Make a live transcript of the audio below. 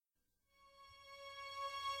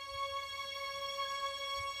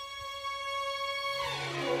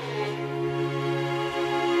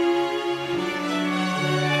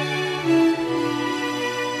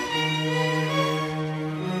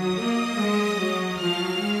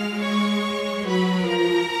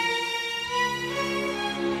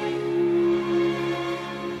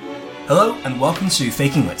Hello and welcome to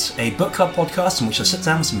Faking Lit, a book club podcast in which I sit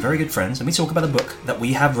down with some very good friends and we talk about a book that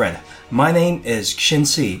we have read. My name is Xin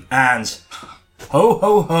Si, and ho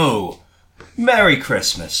ho ho, Merry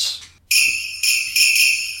Christmas.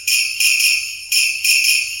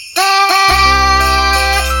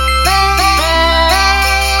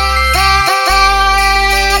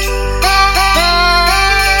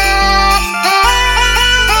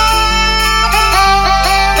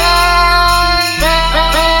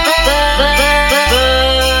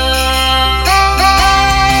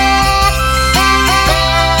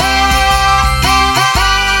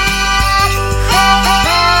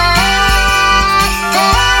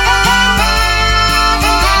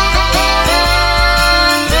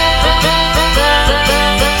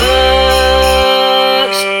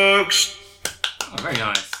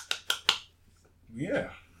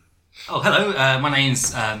 My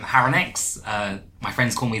name's Haran X. My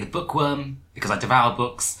friends call me the Bookworm because I devour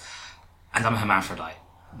books, and I'm a hermaphrodite.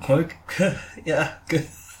 Yeah,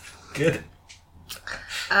 good.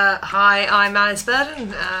 Hi, I'm Alice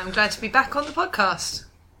Burden. I'm glad to be back on the podcast.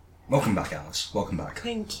 Welcome back, Alice. Welcome back.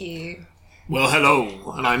 Thank you. Well,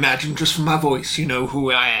 hello, and I imagine just from my voice you know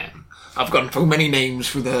who I am. I've gotten so many names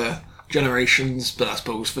for the generations, but I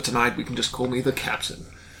suppose for tonight we can just call me the Captain.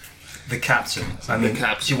 The Captain. I mean, do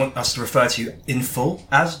you want us to refer to you in full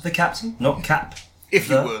as the Captain, not Cap? If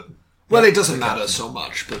you would. Well, it doesn't matter so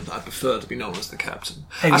much, but I prefer to be known as the Captain.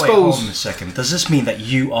 Hey, hold on a second. Does this mean that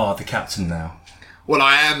you are the Captain now? Well,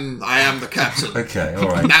 I am the Captain. Okay, all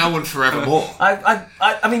right. Now and forevermore.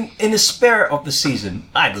 I mean, in the spirit of the season,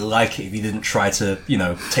 I'd like it if you didn't try to,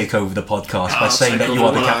 take over the podcast by saying that you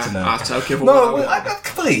are the Captain now. I'll take it.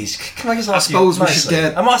 Please, can I just ask you suppose we nicely? should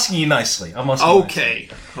get... I'm asking you nicely. Okay.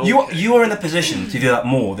 You are in a position to do that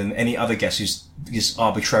more than any other guest who's just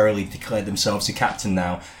arbitrarily declared themselves the Captain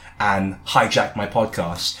now and hijacked my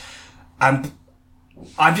podcast. And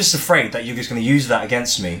I'm just afraid that you're just going to use that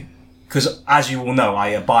against me. Because, as you all know, I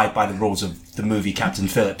abide by the rules of the movie Captain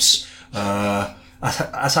Phillips.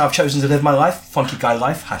 That's how I've chosen to live my life. Funky guy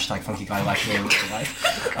life. # funky guy life.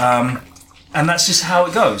 And that's just how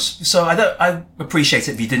it goes. So I appreciate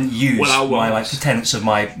it if you didn't use the tenets of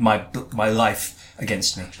my life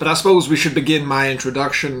against me. But I suppose we should begin my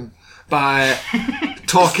introduction by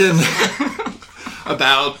talking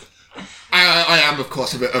about... I am, of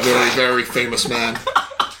course, a very, very famous man.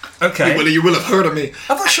 Okay. You will have heard of me.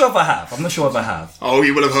 I'm not sure if I have. Oh,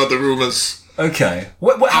 you will have heard the rumours. Okay.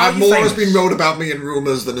 More has been wrote about me in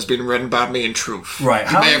rumours than has been written about me in truth. Right.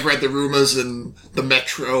 You may have read the rumours in the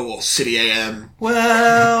Metro or City AM.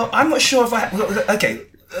 Well, I'm not sure if I... Okay,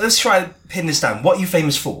 let's try to pin this down. What are you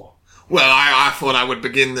famous for? Well, I thought I would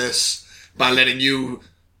begin this by letting you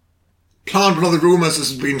plant one of the rumours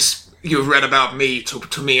you've read about me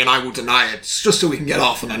to me, and I will deny it, just so we can get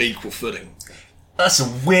off on an equal footing. That's a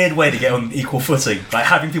weird way to get on equal footing, like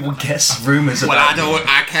having people guess rumours about you. Well,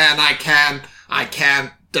 I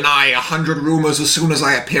can deny 100 rumours as soon as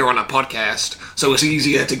I appear on a podcast, so it's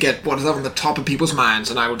easier to get what is on the top of people's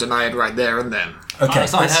minds, and I will deny it right there and then. Okay.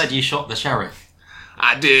 So I heard you shot the sheriff.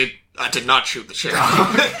 I did not shoot the sheriff.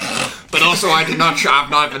 But also, I've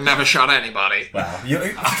never shot anybody. Wow.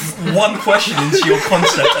 One question into your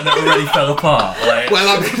concept and it already fell apart. Like...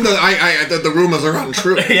 Well, the rumours are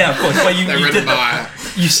untrue. Yeah, of course. Well, you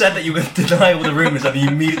said that you were going to deny all the rumours and you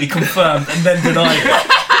immediately confirmed and then denied it.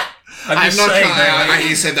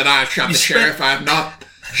 He said that I have shot the sheriff. I have not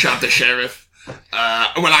shot the sheriff.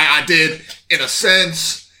 I did, in a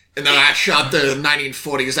sense... And then I shot the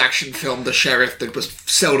 1940s action film, The Sheriff, that was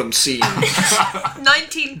seldom seen.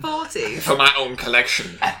 1940s? For my own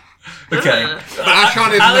collection. Okay. But I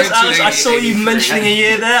shot it in Alice, I saw you mentioning a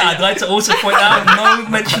year there. I'd like to also point out no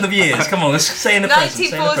mention of years. Come on, let's say in the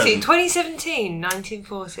present. 1940, 2017,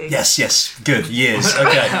 1940. Yes, good, years.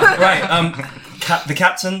 Okay, right. The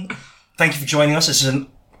Captain, thank you for joining us. This is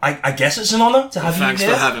I guess it's an honour to have you here. Thanks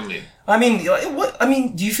for having me. I mean,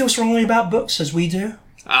 do you feel strongly about books as we do?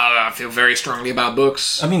 I feel very strongly about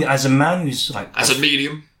books. I mean, as a man who's like... As a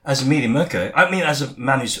medium, okay. I mean, as a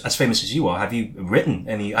man who's as famous as you are, have you written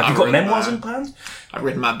any... Have you got memoirs in plans? I've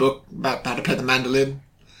written my book about how to play the mandolin.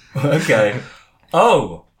 Okay.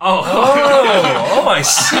 I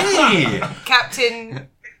see. Captain...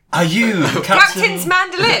 Are you Captain's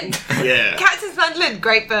Mandolin? Yeah. Captain's Mandolin,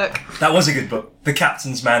 great book. That was a good book. The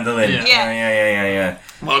Captain's Mandolin. Yeah.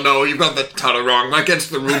 Well, no, you've got the title wrong.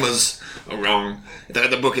 Against the rumours are wrong.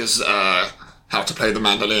 The book is How to Play the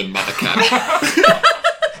Mandolin by the Cat.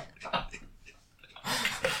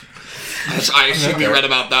 I assume you read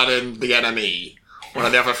about that in The NME, one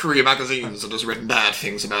of the other 3 magazines that has written bad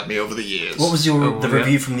things about me over the years. What was the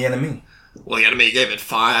review from The NME? Well, the enemy gave it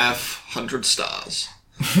 500 stars.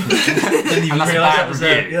 Didn't even And that's a realise bad that was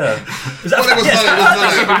there. review. Yeah. Is that Well,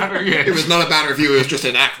 That's a bad review. it was not a bad review. It was just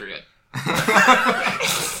inaccurate.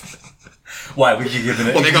 Why would you give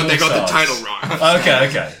it? Well, they got the stars? title wrong.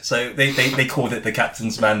 Okay. So they called it The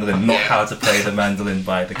Captain's Mandolin, not How to Play the Mandolin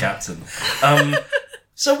by the Captain.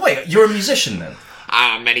 So wait, you're a musician then?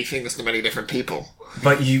 Many things to many different people.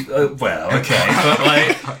 But you, but like,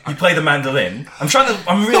 you play the mandolin. I'm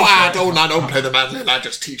really No, I trying. don't play the mandolin. I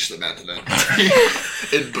just teach the mandolin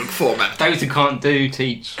in book format. Those who can't do,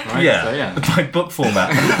 teach. Right? Yeah, So, yeah. by book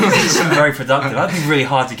format. This is very productive. That'd be really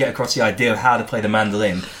hard to get across the idea of how to play the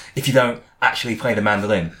mandolin if you don't actually play the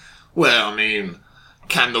mandolin. Well, I mean,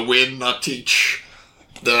 can the wind not teach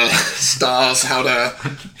the stars how to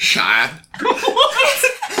shine?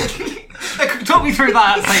 Talk me through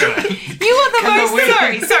that statement. You are the Can the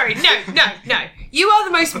most... Sorry. No. You are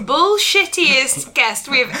the most bullshittiest guest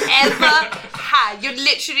we've ever had. You're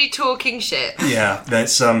literally talking shit. Yeah,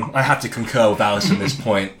 that's I have to concur with Alice at this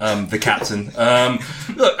point. The captain.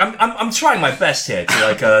 Look, I'm trying my best here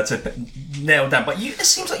to nail down, but it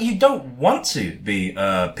seems like you don't want to be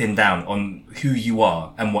pinned down on who you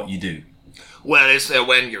are and what you do. Well, it's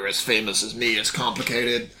when you're as famous as me, it's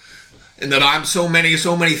complicated. In that I'm so many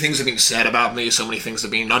things have been said about me, so many things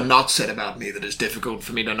have been not said about me that it's difficult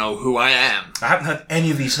for me to know who I am. I haven't heard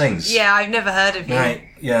any of these things. Yeah, I've never heard of you. Right.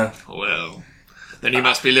 Yeah. Well, then you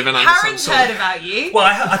must be living under some Karen's sort heard of... about you. Well,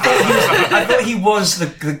 I thought he was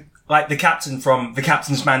the captain from The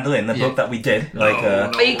Captain's Mandolin, the book that we did. No.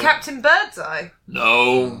 Are you Captain Birdseye?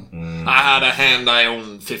 No. I had a hand, I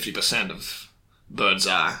own 50% of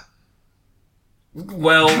Birdseye.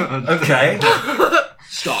 Well, okay.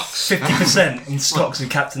 Stocks. 50% in stocks of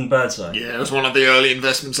Captain Birdseye. Yeah, it was one of the early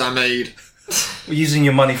investments I made. We're using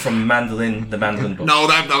your money from the Mandolin book. No,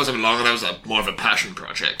 that wasn't long. That was more of a passion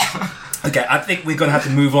project. Okay, I think we're going to have to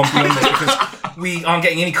move on beyond this because we aren't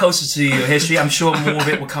getting any closer to your history. I'm sure more of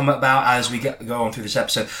it will come about as we go on through this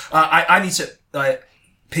episode. I need to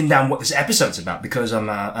pin down what this episode's about because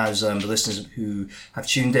as the listeners who have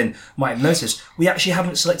tuned in might have noticed, we actually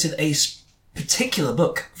haven't selected a particular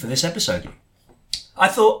book for this episode. I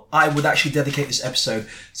thought I would actually dedicate this episode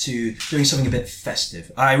to doing something a bit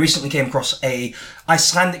festive. I recently came across a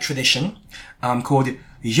Icelandic tradition called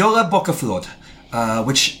Jólabókaflóð,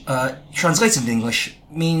 which translated in English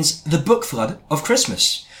means the book flood of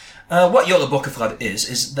Christmas. What Jólabókaflóð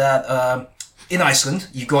is that in Iceland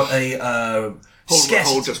you've got a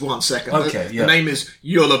Hold just 1 second. Okay, The yeah. name is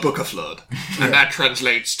Jólabókaflóð, and that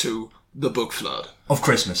translates to the book flood. of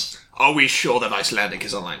Christmas. Are we sure that Icelandic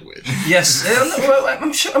is a language? Yes,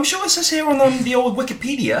 I'm sure it says here on the old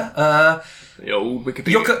Wikipedia. The old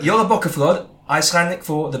Wikipedia. Jólabókaflóð, Icelandic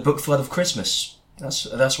for the book flood of Christmas.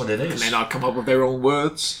 That's what it is. Can they not come up with their own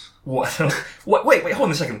words? What? Wait, hold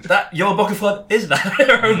on a second. That Jólabókaflóð is that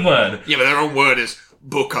their own word? Yeah, but their own word is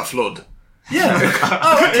Bókaflóð. Yeah.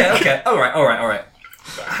 Oh, okay. All right.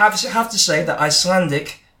 Have to say that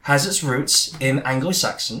Icelandic has its roots in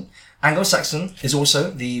Anglo-Saxon. Anglo-Saxon is also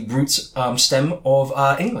the root stem of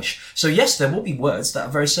English. So yes, there will be words that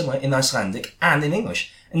are very similar in Icelandic and in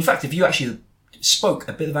English. In fact, if you actually spoke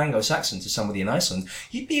a bit of Anglo-Saxon to somebody in Iceland,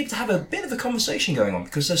 you'd be able to have a bit of a conversation going on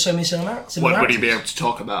because there's so many similarities. What would he be able to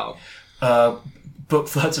talk about? Book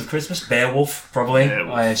Floods of Christmas, Beowulf, probably.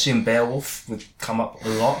 Beowulf. I assume Beowulf would come up a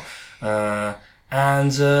lot. What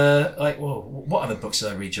other books did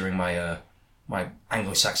I read during my my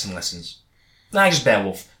Anglo-Saxon lessons? Just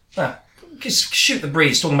Beowulf. Just shoot the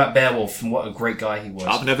breeze talking about Beowulf and what a great guy he was.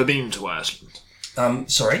 I've never been to Iceland.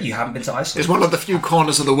 Sorry, you haven't been to Iceland? It's one of the few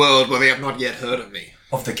corners of the world where they have not yet heard of me.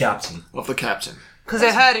 Of the captain. Of the captain. Because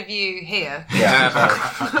I heard of you here.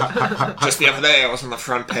 Yeah. Just the other day I was on the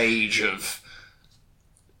front page of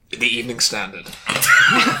the Evening Standard.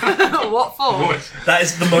 What for? That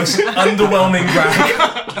is the most underwhelming brag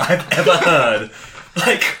I've ever heard.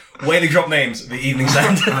 Like, way to drop names, the Evening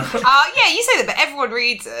Standard. Yeah, you say that, but everyone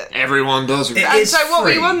reads it. Everyone does read It it. is so what were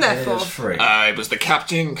free. you on there It for? is free. It was The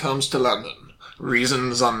Captain Comes to London.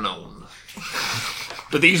 Reasons unknown.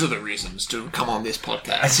 But these are the reasons to come on this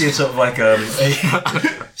podcast. I see it sort of like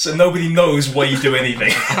so nobody knows why you do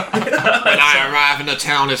anything. When I arrive in a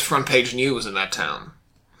town, it's front page news in that town.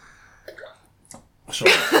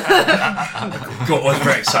 Sorry. I was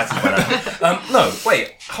very excited by that. No,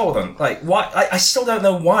 wait, hold on. Like, why? I still don't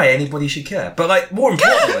know why anybody should care. But like, more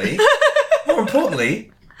importantly,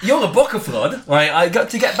 Jólabókaflóð. Right, I got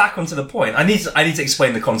to get back onto the point. I need to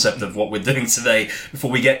explain the concept of what we're doing today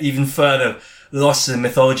before we get even further lost in the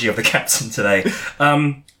mythology of the captain today.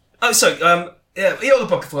 Yeah, the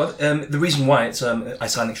Book of Flood. The reason why it's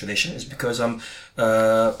Icelandic tradition is because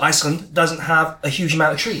Iceland doesn't have a huge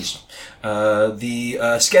amount of trees.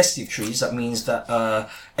 The scarcity of trees, that means that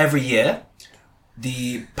every year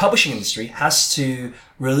the publishing industry has to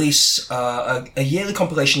release a yearly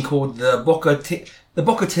compilation called the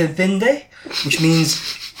Bókatíðindi, which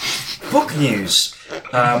means book news,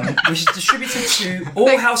 which is distributed to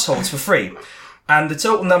all households for free. And the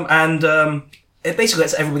total number, it basically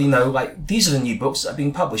lets everybody know, like, these are the new books that are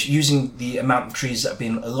being published using the amount of trees that have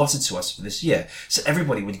been allotted to us for this year. So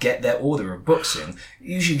everybody would get their order of books in,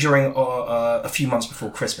 usually during a few months before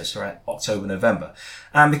Christmas, right? October, November.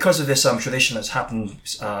 And because of this tradition that's happened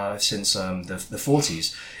since the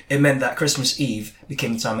 40s, it meant that Christmas Eve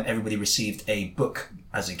became the time that everybody received a book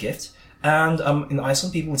as a gift. And in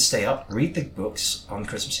Iceland, people would stay up, read the books on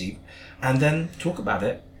Christmas Eve, and then talk about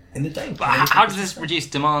it in the day. But how does this reduce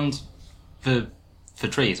demand for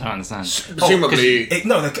trees? I don't understand. Presumably, it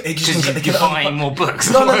just means that they you're can buying more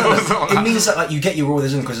books. No. It means that, like, you get your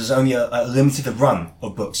orders in because there's only a limited run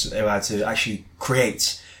of books that they're allowed to actually create.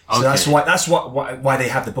 So Okay. that's why they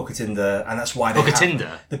have the Bókatíðindi, and that's why they Bókatíðindi?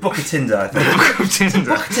 have the Bókatíðindi.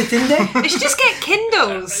 Bókatíðindi? They should just get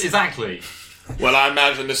Kindles. Exactly. well, I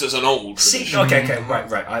imagine this is an old See, tradition. okay,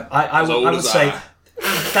 right. I old would as say I.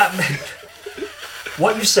 that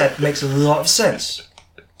what you said makes a lot of sense.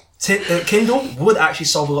 Kindle would actually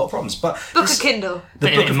solve a lot of problems, but Book of Kindle. the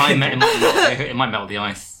But book it of might Kindle. it might melt the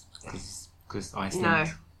ice because Iceland. No.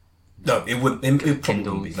 No, it would. It probably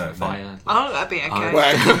Kindle wouldn't be. No. fire. Oh, that'd be okay.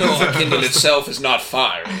 Well, a Kindle itself is not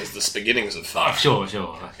fire; it's the beginnings of fire. Sure.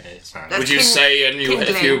 Okay, it's fair enough. Would you Kin- say, if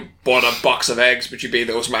kindling. you bought a box of eggs, would you be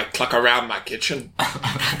those might cluck around my kitchen?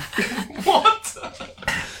 What?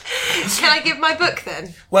 Can I give my book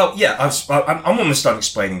then? Well, yeah, I'm almost done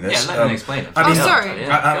explaining this. Yeah, let me explain it. I mean, sorry.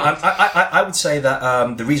 I would say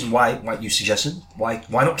that the reason why, like you suggested, why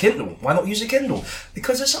not Kindle? Why not use a Kindle?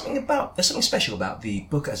 Because there's something special about the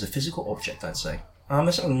book as a physical object, I'd say.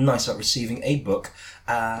 There's something nice about receiving a book,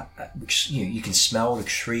 which you can smell the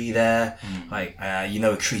tree there, like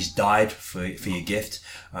a tree's died for your gift,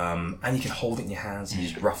 and you can hold it in your hands and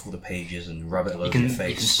just ruffle the pages and rub it all over your face.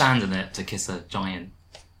 You can stand in it to kiss a giant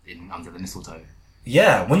under the mistletoe.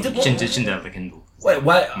 Yeah, when did Shouldn't have the Kindle. wait, hold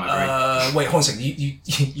on a second.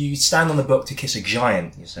 You stand on the book to kiss a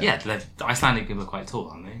giant. You said. Yeah, the Icelandic people are quite tall,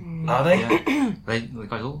 aren't they? Are they? Yeah. They're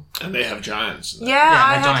quite tall. And they have giants. Yeah,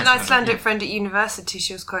 I they're had an giants, Icelandic yeah. friend at university.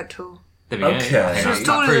 She was quite tall. There we go. Okay. She was That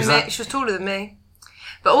taller proves than me. that. She was taller than me.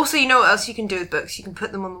 But also, you know what else you can do with books? You can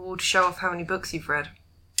put them on the wall to show off how many books you've read.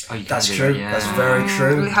 Oh, you can That's do true. that, yeah. That's very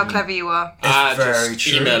true. How clever you are. I very just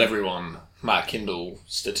true. email everyone my Kindle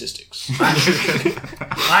statistics.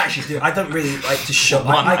 I actually do. I don't really like to show.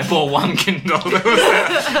 I bought one Kindle.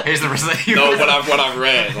 Here's the receipt. No, what I've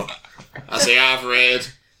read. I say I've read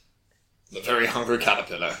The Very Hungry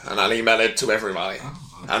Caterpillar, and I'll email it to everybody.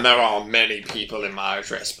 And there are many people in my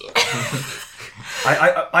address book.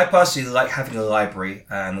 I personally like having a library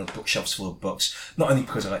and bookshelves full of books. Not only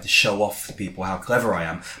because I like to show off to people how clever I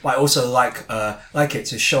am, but I also like it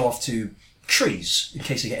to show off to trees in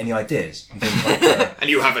case they get any ideas. And things like that. And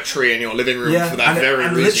you have a tree in your living room Yeah, for that very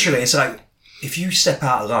and reason. literally, it's like if you step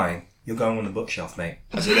out of line, you're going on the bookshelf, mate.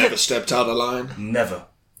 Has it ever stepped out of line? Never.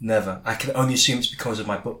 I can only assume it's because of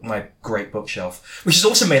my great bookshelf, which is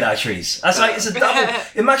also made out of trees. That's like, it's a double.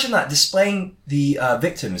 Imagine that, displaying the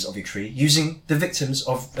victims of your tree using the victims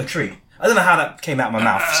of a tree. I don't know how that came out of my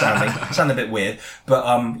mouth sounding a bit weird,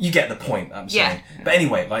 but you get the point I'm saying. Yeah. But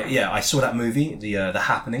anyway, I saw that movie, The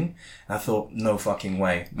Happening, and I thought, no fucking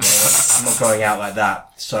way. No, I'm not going out like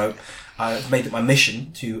that. So I made it my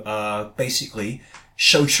mission to basically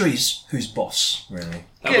show trees who's boss, really.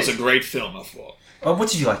 That was a great film, I thought. What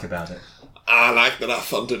did you like about it? I like that I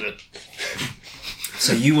funded it.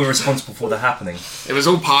 So you were responsible for The Happening. It was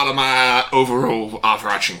all part of my overall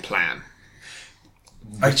overarching plan.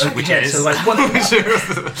 Which is? So like, what are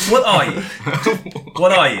you?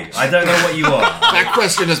 What are you? I don't know what you are. That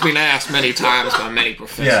question has been asked many times by many Yeah.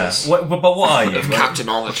 professors But what are you? of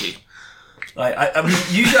captainology. I mean,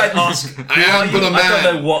 usually I ask, who I am are you? but a I man.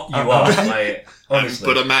 don't know what you are. Like, honestly.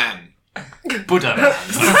 But a man. Buddha.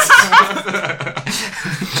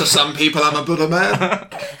 To some people, I'm a Buddha man.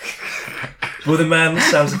 Buddha Man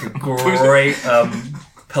sounds like a great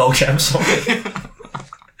Pearl Jam song.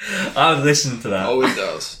 I would listen to that. Oh, it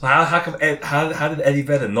does. How did Eddie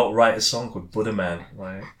Vedder not write a song called Buddha Man?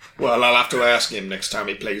 Like, Well, I'll have to ask him next time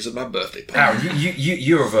he plays at my birthday party.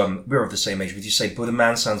 Aaron, we're of the same age. Would you say Buddha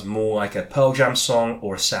Man sounds more like a Pearl Jam song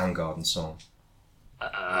or a Soundgarden song?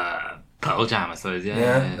 Pearl Jam, I suppose.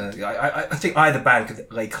 Yeah. I think either band could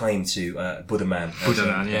lay claim to Buddha Man. Buddha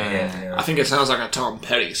Man, yeah. I think it sounds like a Tom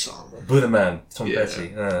Petty song. Buddha Man, Tom Yeah.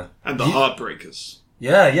 Petty. And the Heartbreakers.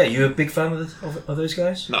 Yeah, you a big fan of those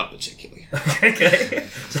guys? Not particularly. Okay.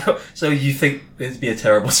 So you think it'd be a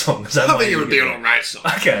terrible song? Is that I why think it you would be an alright song.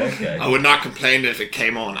 Okay. I would not complain if it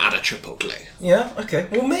came on at a Chipotle. Yeah, okay.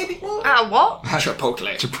 Well, maybe. Well, What?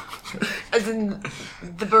 Chipotle. As in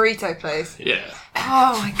the burrito place. Yeah.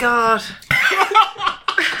 Oh my god.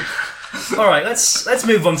 all right, let's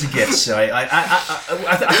move on to gifts. I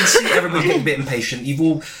can see everybody's getting a bit impatient. You've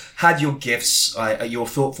all had your gifts, your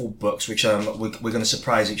thoughtful books, which we're going to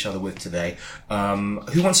surprise each other with today.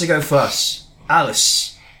 Who wants to go first?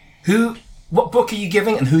 Alice. What book are you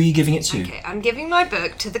giving, and who are you giving it to? Okay, I'm giving my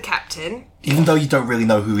book to the captain. Even though you don't really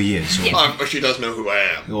know who he is. But she does know who I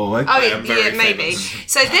am. Or, Oh, I am very maybe.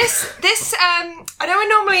 famous. So this I know we're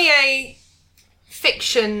normally a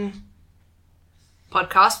fiction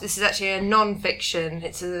podcast. This is actually a non-fiction.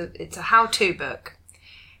 It's a how-to book.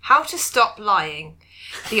 How to Stop Lying: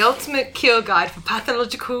 The Ultimate Cure Guide for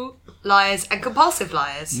Pathological Liars and Compulsive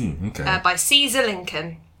Liars. okay. By Caesar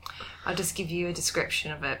Lincoln. I'll just give you a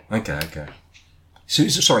description of it. Okay. So,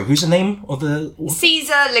 sorry, who's the name of the...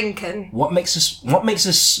 Caesar Lincoln. What makes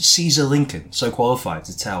us Caesar Lincoln so qualified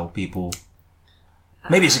to tell people...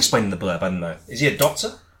 Maybe it's explained in the blurb, I don't know. Is he a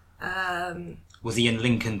doctor? Was he in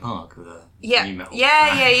Lincoln Park? The Yeah. new metal?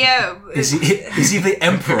 Yeah. Is he the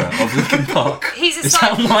emperor of Lincoln Park? He's a Is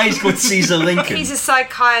that why he's called Caesar Lincoln? He's a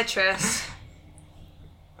psychiatrist.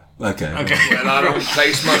 Okay. Well, I don't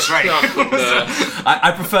place much Right. stock with the...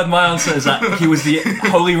 I preferred my answer is that he was the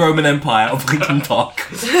Holy Roman Empire of Lincoln Park.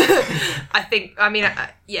 He's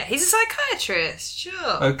a psychiatrist,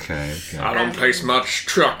 sure. Okay. I don't place much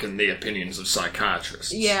truck in the opinions of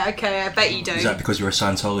psychiatrists. Yeah, okay, I bet you don't. Is that because you're a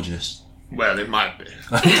Scientologist? Well, it might be.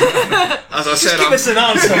 As I said, Give us an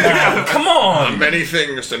answer now. Come on. many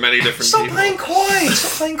things to many different Stop people. playing coy.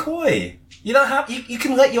 Stop playing coy. You don't have. You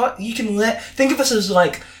can let. Think of us as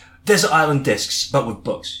like Desert Island Discs, but with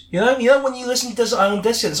books. You know when you listen to Desert Island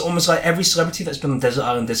Discs, it's almost like every celebrity that's been on Desert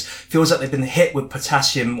Island Discs feels like they've been hit with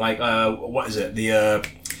potassium. Like what is it? The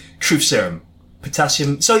truth serum.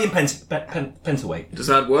 Potassium, sodium pentaweight. Does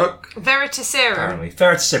that work? Veritaserum. Apparently,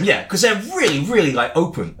 ferritin, yeah, because they're really, really like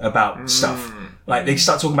open about stuff. Like they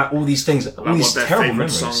start talking about all these things, all About these what their terrible favourite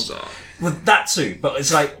memories. songs are. Well, that too, but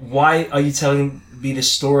it's like, why are you telling me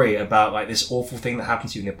this story about like this awful thing that happened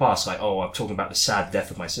to you in the past? Like, oh, I'm talking about the sad death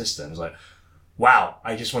of my sister. And it's like, wow,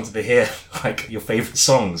 I just wanted to hear like your favourite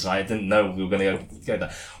songs. I didn't know we were going to go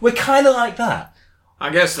there. We're kind of like that. I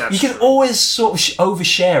guess that's You can true. always sort of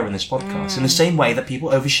overshare in this podcast in the same way that people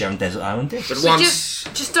overshare on Desert Island Discs. But So once,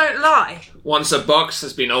 just don't lie. once a box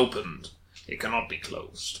has been opened, it cannot be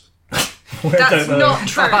closed. That's not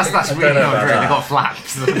true. That's really know not about true. that. They got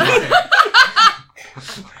flaps.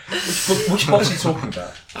 Which box are you talking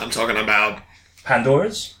about? I'm talking about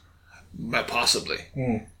Pandora's? possibly.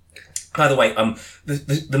 By the way,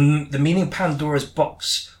 the meaning of Pandora's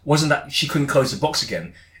box wasn't that she couldn't close the box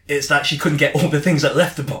again. It's that she couldn't get all the things that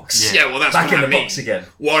left the box. Yeah, well, that's back what in I the mean. box again.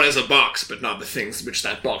 What is a box, but not the things which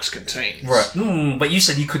that box contains? Right. But you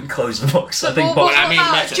said you couldn't close the box. I think What box. I mean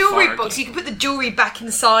about a jewellery metaphorically. box? You can put the jewellery back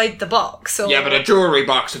inside the box. Or... Yeah, but a jewellery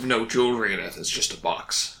box with no jewellery in it is just a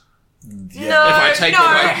box. No, If I take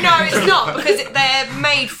away- no, it's not, because they're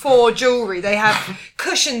made for jewellery. They have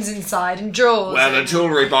cushions inside and drawers. Well, a and-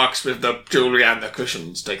 jewellery box with the jewellery and the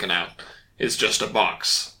cushions taken out is just a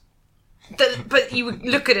box. But you would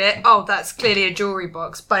look at it, oh, that's clearly a jewellery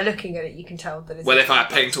box. By looking at it, you can tell that it's... Well, if I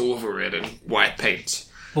paint over it in white paint.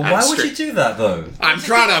 But and why would stri- you do that though? I'm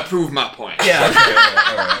trying to prove my point. Yeah.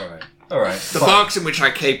 Okay. All right. The box in which I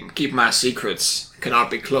keep my secrets cannot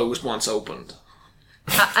be closed once opened.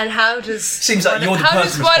 And how does... Seems like you're the How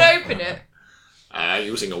person does one responsible. open it?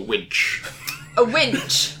 Using a winch. A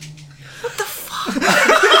winch.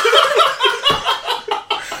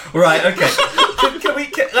 Right. Okay.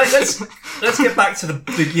 Let's get back to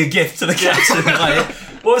your gift to the captain. Like,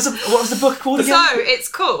 what was the book called again? So, it's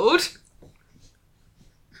called...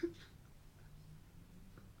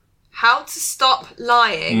 How to Stop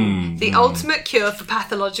Lying, The Ultimate Cure for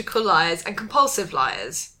Pathological Liars and Compulsive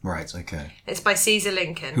Liars. Right. Okay. It's by Caesar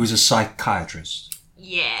Lincoln. Who's a psychiatrist?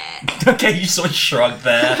 Yeah. Okay, you sort of shrugged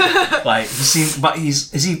there. Like, is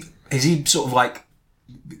he sort of like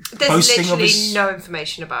There's boasting of literally his... no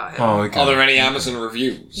information about him. Oh, okay. Are there any Amazon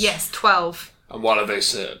reviews? Yes, 12. And what have they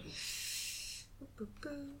said?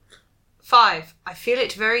 5. I feel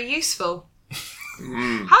it very useful.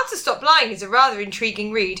 How to Stop Lying is a rather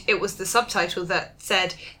intriguing read. It was the subtitle that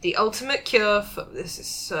said, "The ultimate cure for..." This is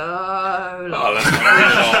so long. Oh, that's not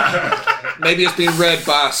really long. Maybe it's been read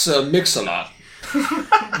by Sir Mix-a-Lot.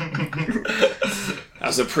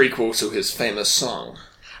 As a prequel to his famous song.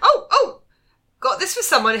 Oh! Got this for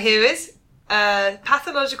someone who is a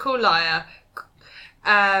pathological liar,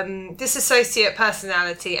 dissociate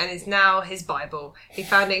personality, and is now his Bible. He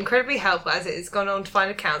found it incredibly helpful as it has gone on to find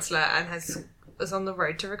a counsellor and was on the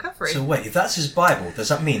road to recovery. So wait, if that's his Bible, does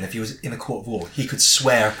that mean if he was in a court of law, he could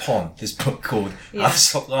swear upon this book called How to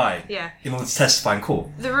Stop Lying in order to testify in court?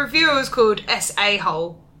 The reviewer was called S.A.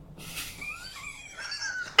 Hole.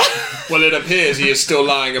 Well, it appears he is still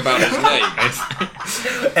lying about his name.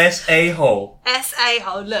 S.A. Hole. S.A.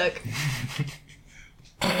 Hole, look.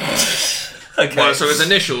 Okay. Well, so his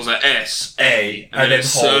initials are S.A. and then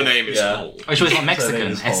his Hole. surname is Yeah. Hole. Oh, sure it's not Mexican.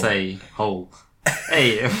 Surname is Hole. S.A. Hole.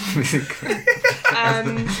 Hey.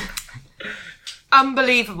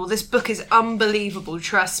 Unbelievable. This book is unbelievable,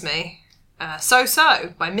 trust me. So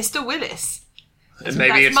by Mr. Willis. And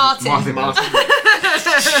maybe it's Martin.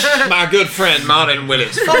 my good friend Martin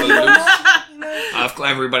Willis from the Loose.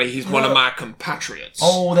 Everybody, he's one of my compatriots.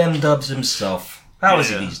 Oh, them dubs himself. How is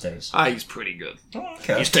he these days? He's pretty good.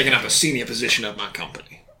 Okay. He's taken up a senior position at my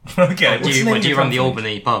company. Okay. Do you run the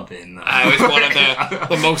Albany pub in? It's one of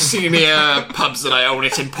the most senior pubs that I own.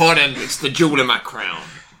 It's important. It's the jewel in my crown.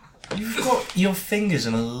 You've got your fingers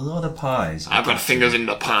in a lot of pies. I've got fingers in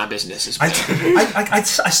the pie business as well.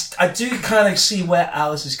 I do kind of see where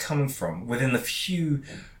Alice is coming from. Within the few,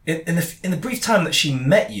 in the brief time that she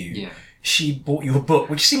met you, she bought you a book,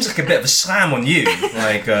 which seems like a bit of a slam on you.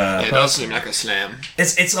 Like, it does seem like a slam.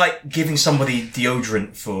 It's like giving somebody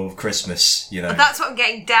deodorant for Christmas, you know. That's what I'm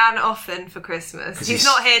getting Dan often for Christmas. He's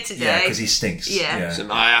not here today. Yeah, because he stinks. Yeah. So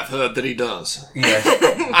I have heard that he does. Yeah.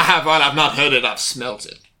 I've not heard it, I've smelt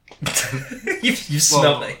it. you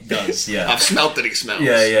smelled that he does, yeah. I've smelt that he smells.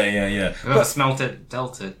 Yeah. Whoever smelt it,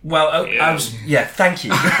 dealt it. Well, I was, thank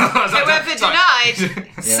you. Whoever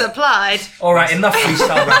denied, supplied. All right, enough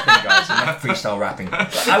freestyle rapping, guys. Enough freestyle rapping.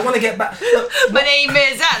 I want to get back. Look, My name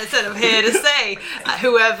is Alison. I'm here to say,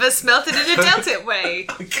 whoever smelt it in a dealt it way.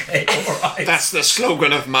 okay, all right. That's the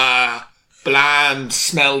slogan of my bland,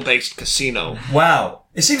 smell-based casino. Wow.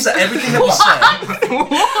 It seems that everything that was said.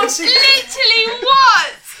 Literally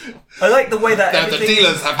what? I like the way that That the everything.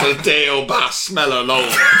 dealers have to deal by smell alone.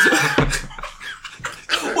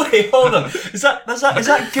 Wait, hold on. Is that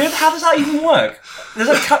good? How does that even work? Does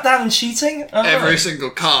that cut down on cheating? Oh, Every right. single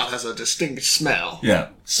card has a distinct smell. Yeah.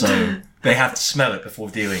 So they have to smell it before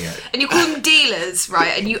dealing it. And you call them dealers,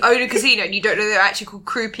 right? And you own a casino and you don't know they're actually called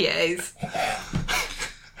croupiers.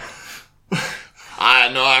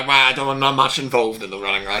 I'm not much involved in the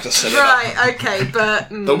running. I just set it up. Right, okay, but...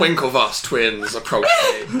 The Winklevoss twins approached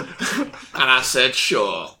me, and I said,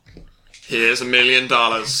 "Sure, here's $1 million."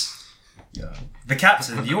 Yeah. The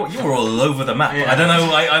captain, you were all over the map. I don't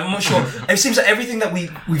know. I'm not sure. It seems that everything that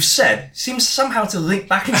we've said seems somehow to link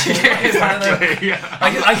back into your life. I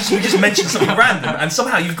don't know. We just mentioned something random, and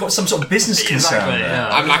somehow you've got some sort of business concern there. Yeah.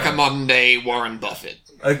 I'm like a modern day Warren Buffett.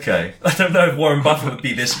 Okay. I don't know if Warren Buffett would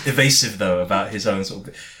be this evasive, though, about his own sort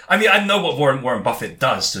of... I mean, I know what Warren Buffett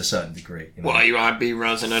does to a certain degree. You know? Well, UIB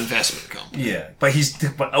runs an investment company Yeah, but he's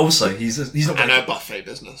not and gonna... a buffet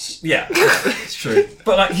business. Yeah, it's true.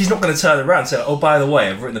 But like, he's not going to turn around and say, "Oh, by the way,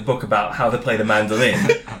 I've written a book about how to play the mandolin,"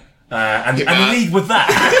 and lead with that.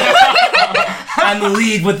 And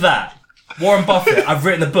lead with that. Warren Buffett, I've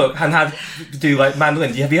written a book on how to do like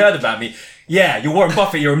mandolin. Have you heard about me? Yeah, you're Warren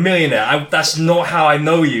Buffett. You're a millionaire. That's not how I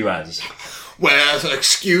know you as. Well,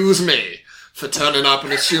 excuse me for turning up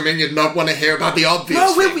and assuming you'd not want to hear about the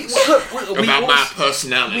obvious things about my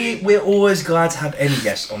personality. We're always glad to have any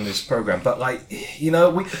guest on this program, but like, you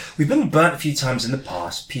know, we've been burnt a few times in the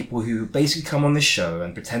past. People who basically come on this show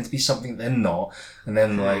and pretend to be something they're not, and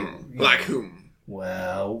then Like whom?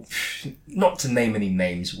 Well, not to name any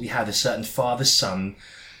names, we had a certain father-son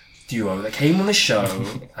duo that came on the show,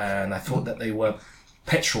 and I thought that they were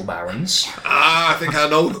petrol barons. I think I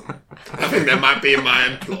know them. I think they might be in my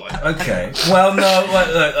employ. Okay. Well, no.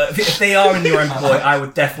 Look, if they are in your employ, I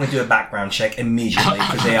would definitely do a background check immediately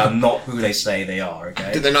because they are not who they say they are.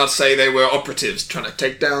 Okay. Did they not say they were operatives trying to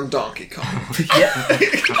take down Donkey Kong? Yeah.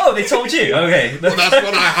 Oh, they told you. Okay. Well, that's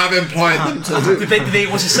what I have employed them to do. Did they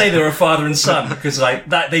also say they were a father and son? Because like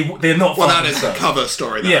that, they're not. Well, father that is and the son. cover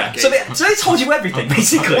story that I Yeah. gave. So they told you everything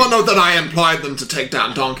basically. Well, no, that I employed them to take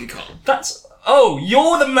down Donkey Kong. That's. Oh,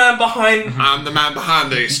 you're the man behind. I'm the man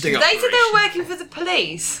behind the sting They operation. said they were working for the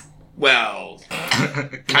police. Well,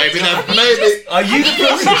 maybe Are you the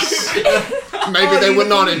police? maybe they were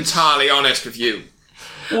not entirely honest with you.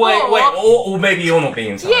 or maybe you're not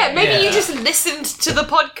being entitled. Yeah, maybe you just listened to the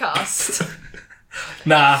podcast.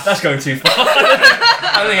 Nah, that's going too far.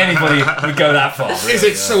 I don't think anybody would go that far. Really, Is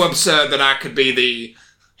it so absurd that I could be the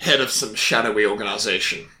head of some shadowy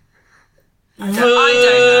organisation? I don't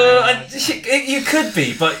know. You could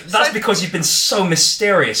be, but that's because you've been so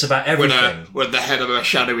mysterious about everything. Would the head of a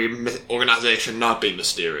shadowy organisation not be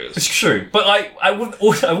mysterious? It's true, but I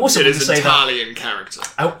also It wouldn't is say entirely in character.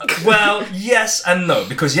 well, yes and no,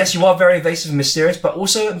 because yes, you are very evasive and mysterious, but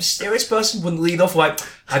also a mysterious person wouldn't lead off like,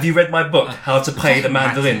 "Have you read my book, How to Play the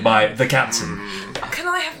Mandolin by the Captain?" Can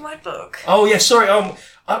I have my book? Oh yeah, sorry.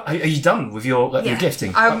 Are you done with your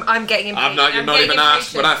gifting? I'm getting impatient. You've not even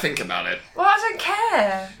asked what I think about it. Well, I don't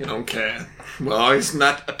care. You don't care. Well, isn't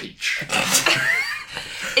that a peach?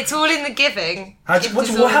 It's all in the giving. How do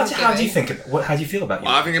you think? How do you feel about you?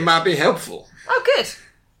 I think it might be helpful. Oh, good.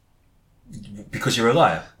 Because you're a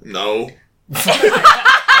liar. No. Liar wisdom.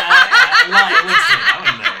 I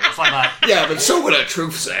don't know. It's like that. Yeah, but so would a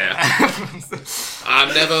truth sayer. I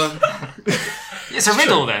never... It's a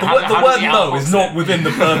riddle then. The word no is not within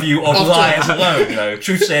the purview of liars alone. You know,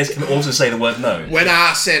 truth sayers can also say the word no. When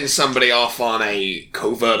I send somebody off on a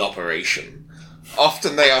covert operation,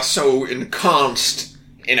 often they are so entranced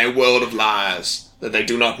in a world of lies that they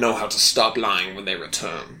do not know how to stop lying when they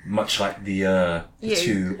return. Much like the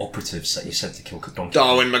two operatives that you sent to kill Donkey.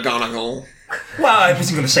 Darwin McGonagall. Well, I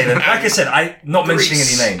wasn't going to say that. Like I said, I'm not mentioning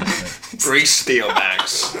any names. Grease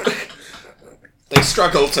steelbags. They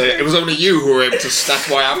struggled to... It was only you who were able to snap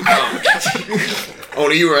why I'm gone.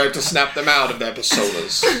 Only you were able to snap them out of their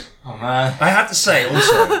personas. Oh man. I have to say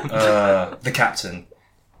also, the Captain,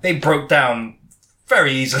 they broke down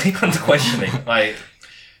very easily under questioning. Like,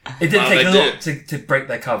 it didn't take a lot to break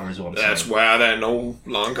their cover as well. That's why they're no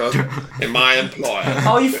longer in my employ.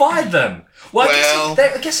 Oh, you fired them. Well,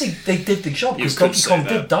 I guess they did the job, because Donkey Kong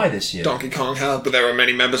did die this year. Donkey Kong had, but there are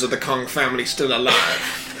many members of the Kong family still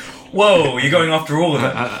alive. Whoa, you're going after all of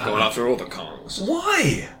them. Going after all the Kongs.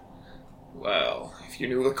 Why? Well, if you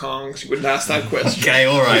knew the Kongs, you wouldn't ask that question. Okay,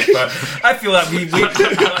 alright, but I feel like we don't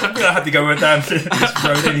have to go down this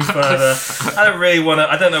road any further. I don't really want to,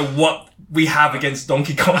 I don't know what we have against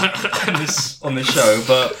Donkey Kong on this show,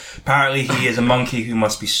 but apparently he is a monkey who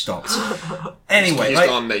must be stopped. Anyway. He's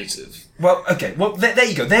gone native. Well, okay, well, there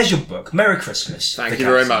you go. There's your book. Merry Christmas. Thank you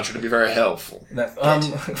very much. It'll be very helpful.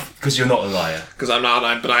 Because you're not a liar. Because I'm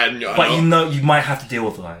not, but you know, you might have to deal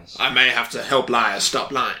with lies. I may have to help liars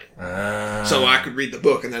stop lying. So I could read the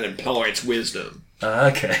book and then employ its wisdom.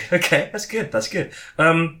 Okay, that's good.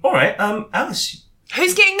 Alright, Alice.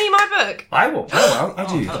 Who's getting me my book? I will. I'll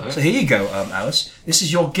do. So here you go, Alice. This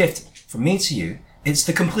is your gift from me to you. It's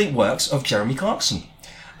the complete works of Jeremy Clarkson.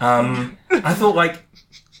 I thought,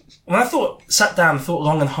 when I sat down and thought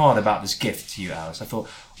long and hard about this gift to you, Alice, I thought,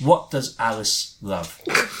 what does Alice love?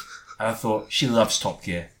 And I thought, she loves Top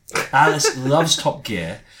Gear. Alice loves Top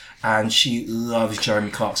Gear, and she loves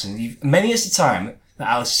Jeremy Clarkson. Many is the time that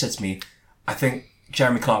Alice said to me, I think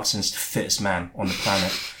Jeremy Clarkson's the fittest man on the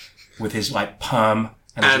planet, with his, perm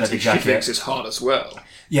and his leather jacket. And she thinks it's hot as well.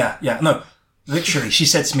 Yeah, no. Literally, she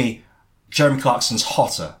said to me, Jeremy Clarkson's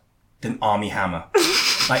hotter than Armie Hammer.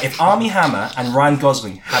 If Armie Hammer and Ryan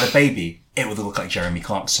Gosling had a baby, it would look like Jeremy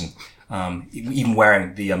Clarkson. Even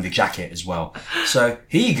wearing the jacket as well. So,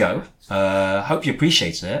 here you go. Hope you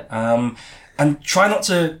appreciate it. And try not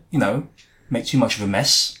to, make too much of a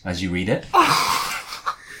mess as you read it.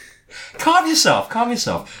 Calm yourself.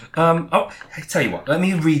 I tell you what, let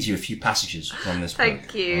me read you a few passages from this book.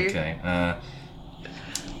 Thank you. Okay.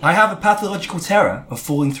 I have a pathological terror of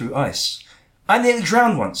falling through ice. I nearly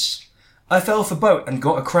drowned once. I fell off a boat and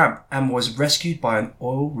got a cramp and was rescued by an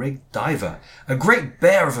oil rig diver, a great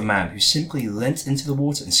bear of a man who simply leant into the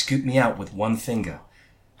water and scooped me out with one finger.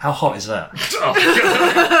 How hot is that?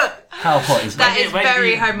 How hot is that? That is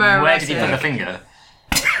very homoerotic. Where did he put the finger?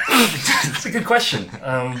 That's a good question.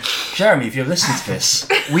 Jeremy, if you're listening to this,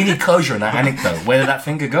 we need closure on that anecdote. Where did that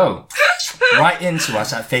finger go? Write into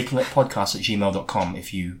us at fakingitpodcast@gmail.com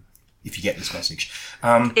if you get this message.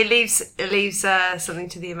 It leaves something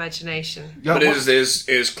to the imagination. But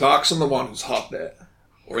is Clarkson the one who's hot there?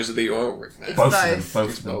 Or is it the oil rig man? Both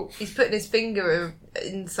of them. He's putting his finger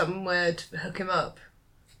in somewhere to hook him up.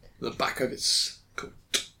 The back of his coat.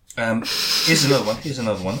 Here's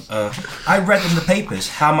another one. I read in the papers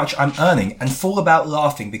how much I'm earning and fall about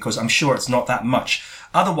laughing because I'm sure it's not that much.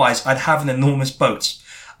 Otherwise, I'd have an enormous boat.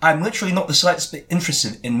 I'm literally not the slightest bit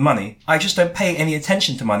interested in money. I just don't pay any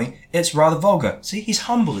attention to money. It's rather vulgar. See, he's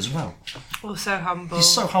humble as well. Oh, so humble. He's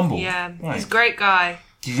so humble. Yeah, right. He's a great guy.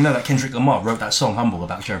 Did you know that Kendrick Lamar wrote that song "Humble"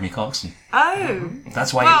 about Jeremy Clarkson? Oh.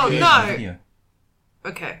 That's why he appears in the video.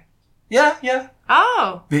 Okay. Yeah.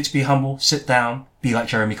 Oh. Bitch, be humble, sit down, be like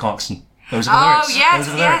Jeremy Clarkson. Those are the lyrics. Oh, yes, Those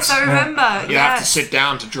are the yes, lyrics. I remember. You have to sit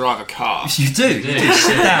down to drive a car. You do.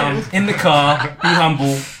 Sit down in the car, be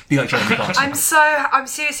humble, be like Jeremy Clarkson.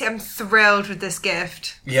 I'm thrilled with this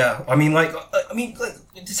gift. Yeah,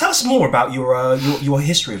 tell us more about your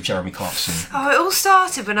history of Jeremy Clarkson. Oh, it all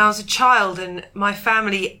started when I was a child, and my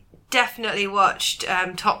family definitely watched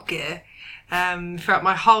Top Gear. Throughout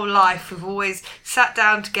my whole life, we've always sat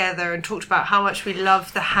down together and talked about how much we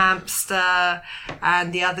love the hamster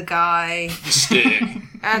and the other guy. The Sting.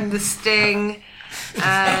 And the Sting.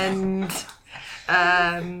 And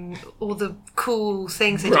all the cool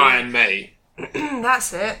things they Brian May.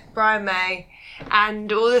 That's it, Brian May.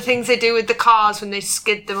 And all the things they do with the cars when they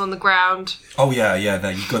skid them on the ground. Oh yeah.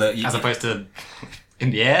 There you got to. As opposed to in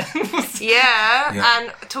the air. Yeah,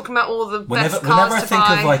 and talking about all the best cars whenever I to think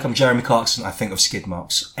buy. of Jeremy Clarkson, I think of skid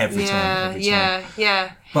marks every time.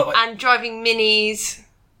 Yeah. But And driving minis.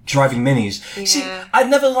 driving minis. Yeah. See, I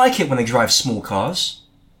never like it when they drive small cars.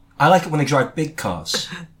 I like it when they drive big cars.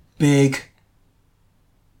 Big,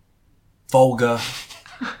 vulgar,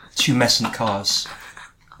 tumescent cars.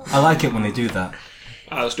 I like it when they do that.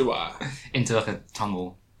 As do I. Into like a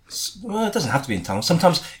tunnel. Well, it doesn't have to be in tunnel.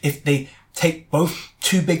 Sometimes if they take both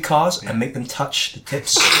two big cars and make them touch the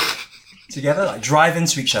tips together, like drive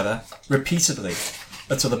into each other repeatedly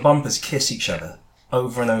until the bumpers kiss each other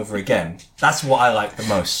over and over again. That's what I like the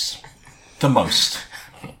most. The most.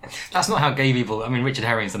 That's not how gay people. I mean, Richard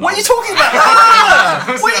Herring's the. What are you talking about?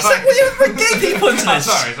 What are you saying? What are you bring gay people into this?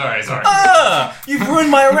 Sorry. You've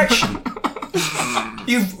ruined my erection.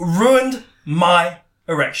 You've ruined my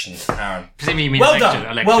erection, Aaron. Presumably you mean Well election,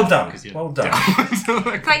 done. election, Well done. because you're- Well done.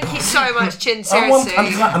 Thank you so much, Chin, seriously.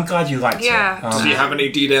 I'm glad you liked Yeah. it. Do you have any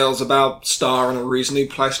details about Star in a reasonably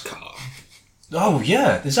priced car? Oh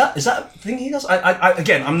yeah, is that a thing he does? I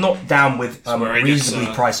again, I'm not down with where he gets,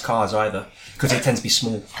 reasonably priced cars either because they tend to be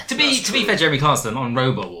small. To be fair, Jeremy Clarkson on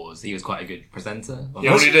Robo Wars, he was quite a good presenter. He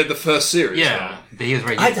only did the first series. Yeah, but he was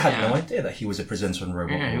very good. I had no idea that he was a presenter on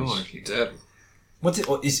Robot Yeah, he Wars. was. He did.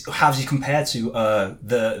 How's he compared to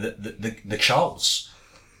the Charles,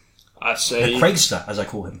 I'd the say Craigster, as I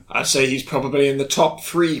call him? I'd say he's probably in the top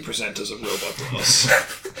 3 presenters of Robot Wars.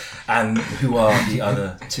 And who are the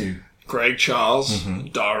other two? Craig Charles,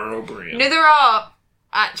 and Dara O'Brien. You know, there are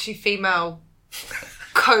actually female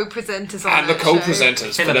co-presenters on And the that show.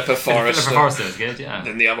 co-presenters, Philippa Forrester. Philippa Forrester is good, yeah.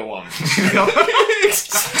 And the other one.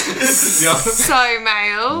 So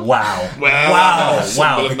male. Wow! Well, wow!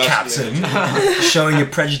 symbol The of masculinity. captain showing your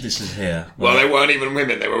prejudices here. Well, they weren't even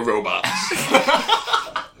women, they were robots.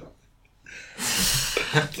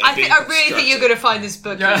 I really think you're going to find this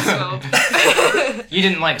book useful. You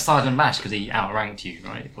didn't like Sergeant Bash because he outranked you,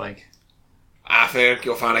 right? Like. I think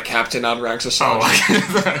you'll find a captain outranks a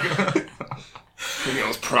sergeant. He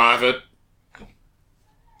goes private.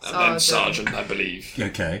 And then sergeant, I believe.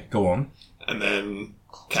 Okay, go on. And then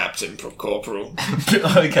captain from corporal.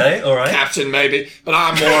 Okay, all right. Captain, maybe. But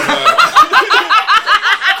I'm more of a...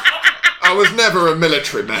 I was never a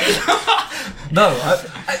military man. No, also,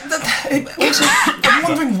 I'm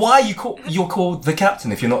wondering why you're called the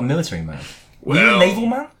captain if you're not a military man. Were you a Well, naval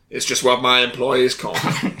man? It's just what my employees call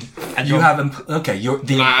me. And you have you're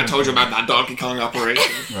the. I told you about that Donkey Kong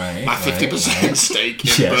operation. Right, My 50% right. stake in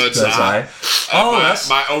Yes, Bird's Bird's Eye. Eye. Oh, my, that's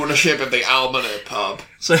my ownership of the Albany pub.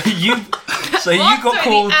 so you got Sorry,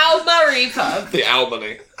 called. the Al Murray pub. The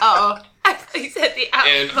Albany. Oh, I thought you said the Al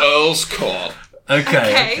In Earl's Court.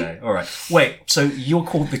 Okay, all right. Wait, so you're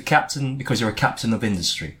called the captain because you're a captain of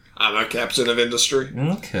industry. I'm a captain of industry.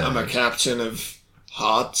 Okay. I'm a captain of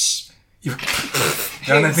hearts. I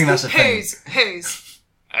don't think that's a thing. Whose?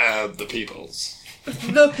 The people's.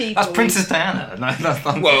 The people. That's Princess Diana. No, that's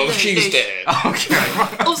not. Well, she's dead.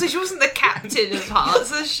 Okay. Also, she wasn't the captain of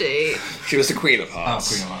hearts, was she? She was the Queen of Oh, Hearts.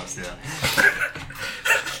 Queen of Hearts, yeah.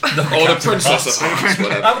 Or the Princess of Hearts,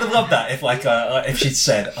 whatever. I would have loved that if she'd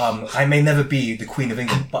said, I may never be the Queen of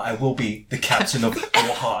England, but I will be the captain of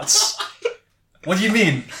your hearts. What do you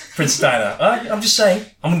mean, Prince Diana? I'm just saying,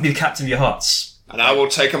 I'm going to be the captain of your hearts. And I will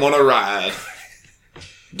take him on a ride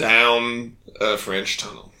down a French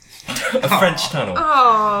tunnel. A French tunnel.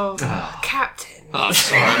 Oh, captain. I'm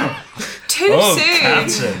sorry. Too Oh, soon.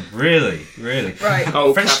 captain. Really? Right.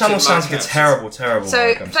 Oh, French Captain, tunnel sounds my like a captain. terrible So, when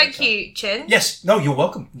it comes to thank that. you, Chin. Yes, no, you're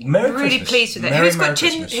welcome. Merry I'm really Christmas. pleased with it. Merry, Who's got Merry chin?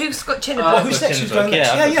 Christmas. Who's got chin? Oh, who's next? Who's going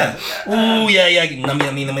next? Yeah, Yeah. Ooh, yeah.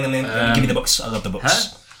 Nummy. Give me the books. I love the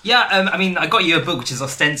books. Yeah, I mean, I got you a book which is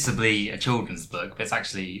ostensibly a children's book, but it's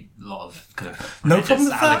actually a lot of kind of No problem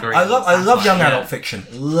with that. allegory I and love young satire, adult fiction.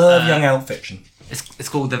 Love young adult fiction. It's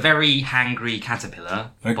called The Very Hangry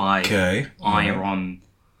Caterpillar by Iron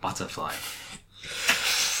Butterfly.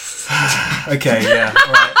 Okay, yeah,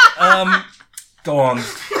 alright. Go on.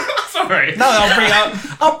 Sorry. No,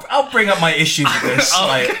 I'll bring up my issues with this.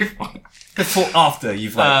 After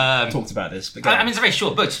you've talked about this. But I mean, it's a very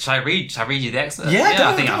short book. Should I read you the excerpt? Yeah,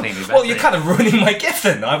 I think it'd be well, you're kind of ruining my gift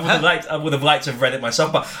then. I would have liked to have read it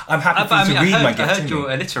myself, but I'm happy for you to read my gift. I heard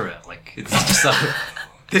you're illiterate. Like, it's just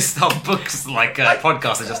this whole book's like a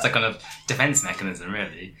podcast is just a kind of defense mechanism,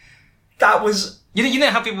 really. That was... You know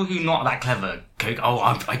how people who are not that clever go,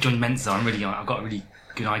 I joined Mensa, I've got a really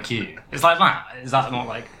good IQ. It's like that. Is that not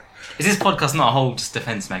like... Is this podcast not a whole just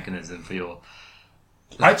defense mechanism for your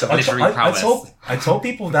literary prowess? I told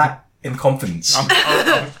people that in confidence.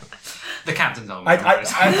 The captain told me.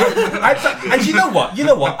 And you know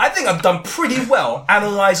what? I think I've done pretty well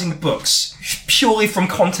analysing books purely from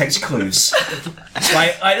context clues.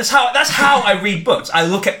 That's how I read books. I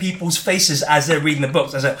look at people's faces as they're reading the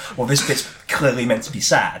books. I say, well, this bit's clearly meant to be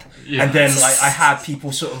sad. Yeah. And then I have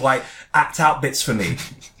people sort of act out bits for me.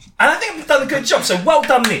 And I think I've done a good job, so well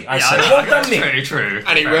done me. Well done me. Very true.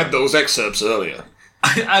 And he read those excerpts earlier.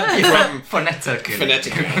 From Phoneticon.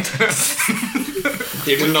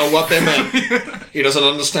 He didn't know what they meant. He doesn't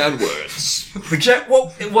understand words.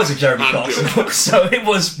 Well, it was a Jeremy Clarkson book, so it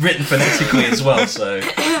was written phonetically as well, so...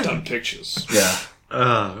 Done pictures. Yeah.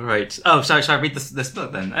 Right. Oh, shall I read this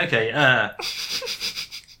book then? Okay,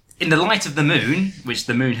 In the light of the moon, which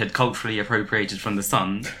the moon had culturally appropriated from the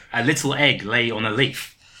sun, a little egg lay on a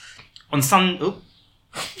leaf. On sun... Oh.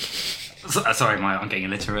 Sorry, I'm getting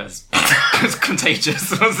illiterate. It's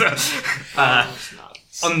contagious.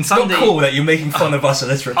 On Sunday... Not cool that you're making fun of us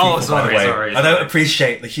illiterate people, by the way. Sorry. I don't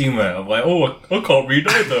appreciate the humour of I can't read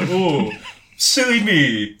either. Oh, silly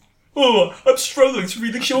me. Oh, I'm struggling to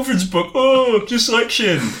read a children's book. Oh,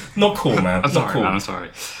 dyslexia. Not cool, man. I'm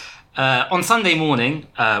sorry. On Sunday morning,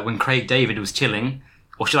 when Craig David was chilling,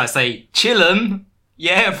 or should I say, chillin'?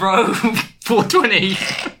 Yeah, bro. 420.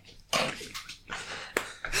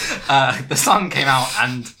 The sun came out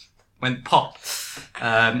and went pop.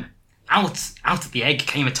 Out of the egg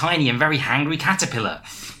came a tiny and very hangry caterpillar.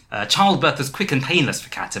 Childbirth was quick and painless for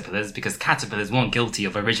caterpillars because caterpillars weren't guilty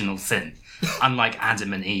of original sin, unlike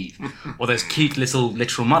Adam and Eve, or those cute little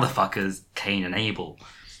literal motherfuckers, Cain and Abel.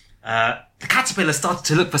 The caterpillar started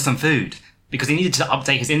to look for some food because he needed to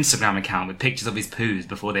update his Instagram account with pictures of his poos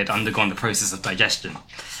before they had undergone the process of digestion.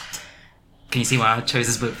 Can you see why I chose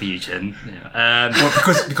this book for you, Chin? Yeah. Well,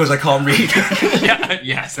 because I can't read.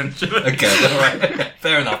 yeah, essentially. Okay, alright.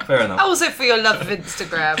 Fair enough. Also for your love of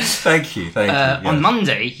Instagram. Thank you. Yeah. On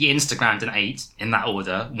Monday, he Instagrammed and ate, in that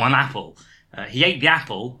order, 1 apple. He ate the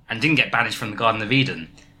apple and didn't get banished from the Garden of Eden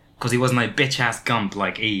because he was no bitch-ass gump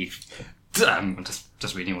like Eve. I'm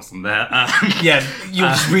just reading what's on there. Yeah, you're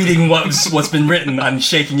just reading what's been written and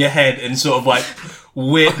shaking your head and sort of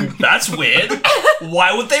weird. That's weird.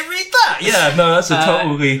 Why would they read that? Yeah, no, that's a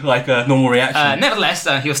totally a normal reaction. Nevertheless,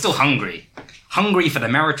 he was still hungry. Hungry for the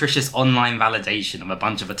meretricious online validation of a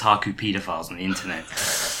bunch of otaku paedophiles on the internet.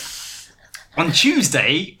 On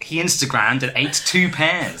Tuesday, he Instagrammed and ate 2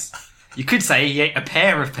 pears. You could say he ate a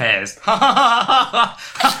pair of pears. How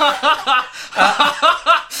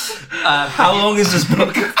long is this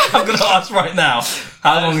book? I'm going to ask right now.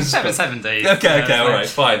 How long is this book? 7 days. Okay, alright,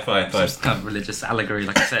 fine. Just kind of religious allegory,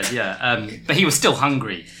 like I said, yeah. But he was still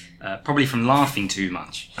hungry, probably from laughing too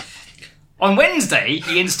much. On Wednesday,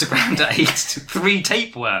 he Instagrammed and ate 3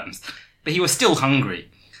 tapeworms, but he was still hungry.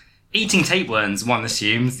 Eating tapeworms, one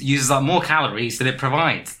assumes, uses up more calories than it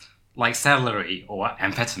provides, like celery or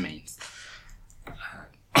amphetamines.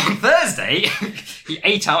 On Thursday, he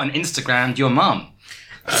ate out and Instagrammed your mum.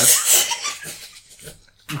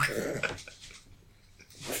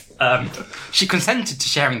 She consented to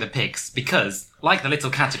sharing the pics because, like the little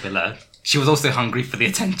caterpillar, she was also hungry for the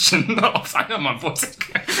attention. I know my voice.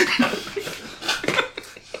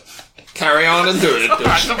 Carry on and do it.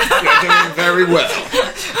 You're doing very well.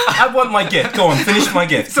 I want my gift. Go on, finish my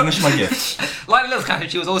gift. Like the little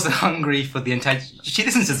cat, she was also hungry for the attention. She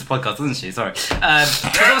listens to this podcast, doesn't she? Sorry. She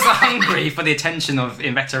was also hungry for the attention of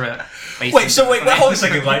inveterate. Wait, hold a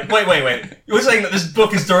second. Wait. You're saying that this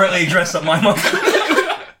book is directly addressed at my mother?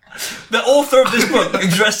 The author of this book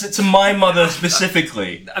addressed it to my mother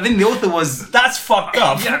specifically. I think the author was... That's fucked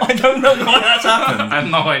up. Yeah. I don't know why that's happened. I have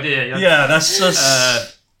no idea. Yeah, that's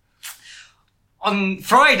just... On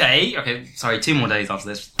Friday, 2 more days after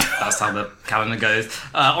this, that's how the calendar goes.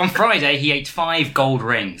 On Friday, he ate 5 gold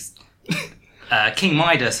rings. King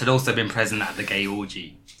Midas had also been present at the gay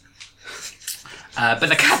orgy. But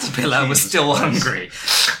the caterpillar was still hungry.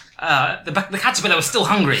 The caterpillar was still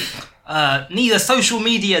hungry. Neither social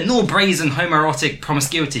media nor brazen homoerotic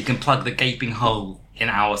promiscuity can plug the gaping hole in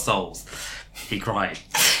our souls, he cried.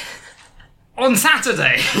 On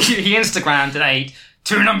Saturday, he Instagrammed and ate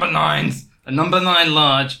 2 number 9s, a number 9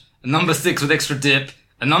 large, a number 6 with extra dip,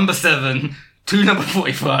 a number 7, 2 number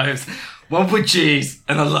 45s, 1 with cheese,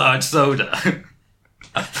 and a large soda.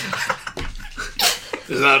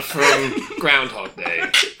 Is that from Groundhog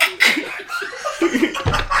Day?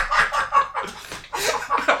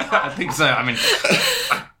 I think so. I mean,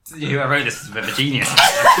 I wrote this as a bit of a genius.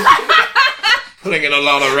 Putting in a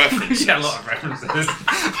lot of references. Yeah, a lot of references.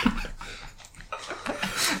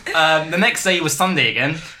 The next day was Sunday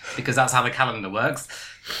again, because that's how the calendar works.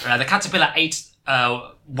 The caterpillar ate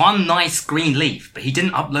 1 nice green leaf, but he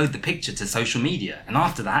didn't upload the picture to social media. And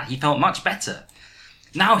after that, he felt much better.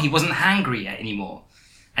 Now he wasn't hangry anymore,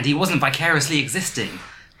 and he wasn't vicariously existing.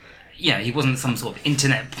 Yeah, he wasn't some sort of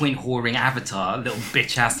internet point-whoring avatar, little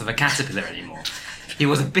bitch-ass of a caterpillar anymore. He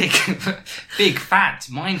was a big, big, fat,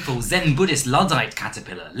 mindful Zen Buddhist Luddite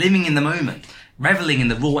caterpillar, living in the moment, reveling in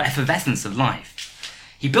the raw effervescence of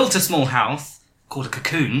life. He built a small house, called a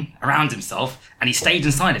cocoon, around himself, and he stayed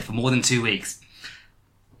inside it for more than 2 weeks.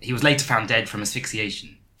 He was later found dead from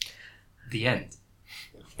asphyxiation. The end.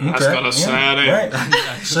 That's got a sad end.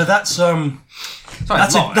 Right. So that's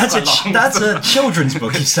Sorry, that's a children's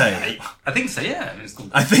book, you say? I think so, yeah. It's called...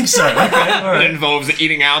 I think so. Okay, all It right. involves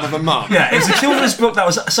eating out of a mug. Yeah, it was a children's book that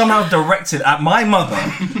was somehow directed at my mother,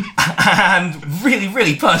 and really,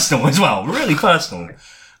 really personal as well. Really personal.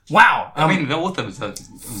 Wow. I mean, the author was a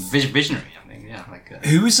visionary, I think, yeah.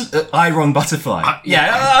 Who's Iron Butterfly?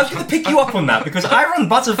 I was going to pick you up on that, because Iron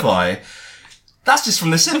Butterfly, that's just from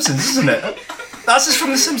The Simpsons, isn't it? That's just from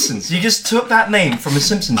The Simpsons. You just took that name from a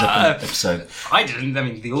Simpsons episode. I didn't, I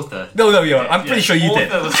mean, the author. No, I'm pretty sure you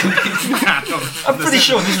did. I'm pretty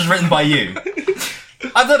sure this was written by you.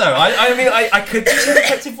 I don't know. I mean, I could do some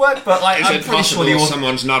detective work, but like, Is I'm it pretty sure the possible author...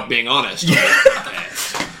 someone's not being honest?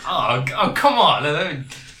 Oh, come on.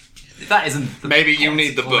 That isn't... Maybe you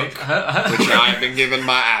need the book, which I have been given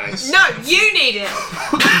by Alice. No, you need it.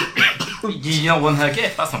 You don't want her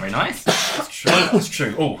gift. That's not very nice. That's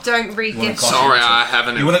true. Oh, Don't read wanna gifts. cost- Sorry, I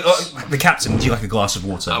haven't. you want the captain? Would you like a glass of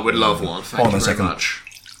water? I would love one. Thank Hold on you a very second. much.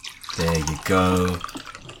 There you go.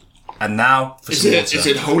 And now for Is some it water. is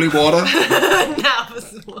it holy water? Now for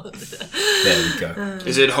some water. There we go.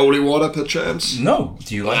 Is it holy water, perchance? No.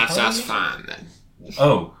 Do you like? That's fine then.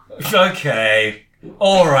 Oh. Okay.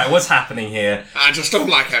 All right. What's happening here? I just don't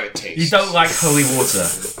like how it tastes. You don't like holy water.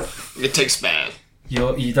 It tastes bad.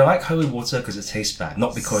 You don't like holy water because it tastes bad,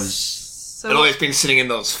 not because. It's always been sitting in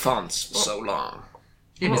those fonts for so long.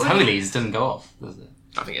 Yeah, but it's holy, it doesn't go off, does it?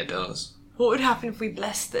 I think it does. What would happen if we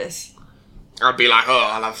blessed this? I'd be like, oh,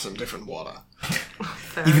 I'll have some different water.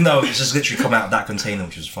 Even though it's just literally come out of that container,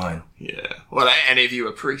 which is fine. Yeah. Well, are any of you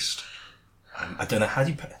a priest? I don't know how do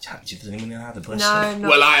you. Does anyone know how to bless No, it? no.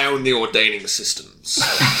 Well, I own the ordaining systems.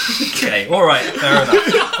 Okay. All right. Fair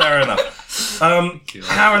enough. Fair enough.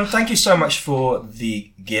 Aaron, thank you so much for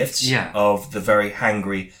the gifts of the very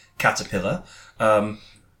hangry caterpillar.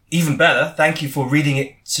 Even better, thank you for reading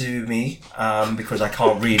it to me, because I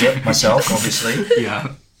can't read it myself, obviously.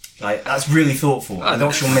 Yeah. Like, that's really thoughtful. I'm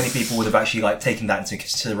not sure many people would have actually like taken that into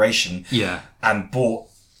consideration Yeah. and bought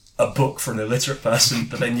a book for an illiterate person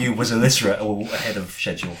that they knew was illiterate all ahead of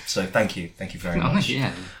schedule. So thank you very Oh, much.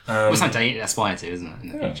 yeah. Well, something to aspire to, isn't it, in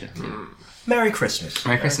the future? Merry Christmas.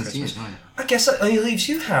 Merry Christmas to you. Right. I guess that only leaves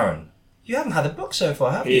you, Aaron. You haven't had a book so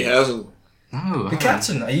far, have He you? hasn't. No. The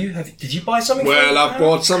captain, did you buy something? Well, for I've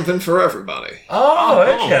bought something for everybody. Oh,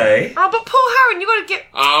 okay. Oh, but poor Aaron, you got to get.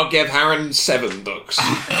 I'll give Aaron 7 books.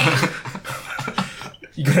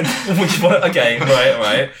 You gonna which one? Okay,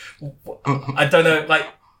 right. I don't know. Like,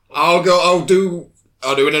 I'll do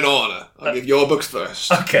it in order. I'll give your books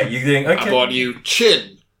first. okay, you're doing okay. I bought you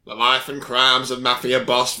Chin, The Life and Crimes of Mafia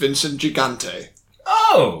Boss Vincent Gigante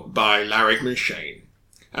Oh, by Larry McShane.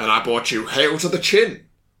 And I bought you Hail to the Chin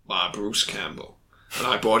by Bruce Campbell. And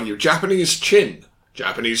I bought you Japanese Chin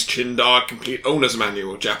Dog Complete Owner's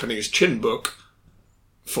Manual, Japanese Chin Book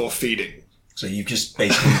for feeding. so you've just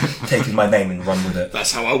basically taken my name and run with it.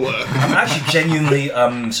 That's how I work. I'm actually genuinely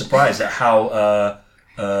surprised at how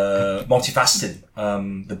multifaceted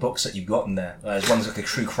the books that you've got in there. One's like a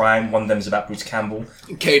true crime, one of them is about Bruce Campbell.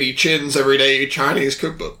 Katie Chin's Everyday Chinese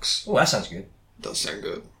Cookbooks. Oh, that sounds good. Does sound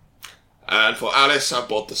good. And for Alice, I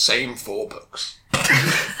bought the same 4 books.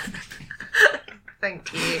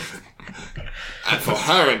 Thank you. And for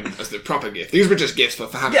Aaron, as the proper gift. These were just gifts for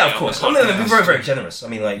family. Yeah, of course. I mean, they're podcast. very, very generous. I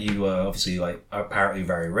mean, like, you obviously like are apparently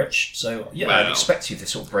very rich, so yeah, I'd Well. expect you to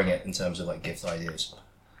sort of bring it in terms of like gift ideas.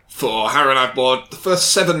 for Harry and I bought the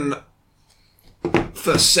first seven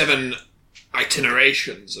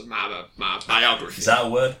itinerations of my biography. Is that a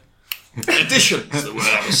word? Editions is the word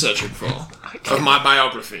I was searching for. Of my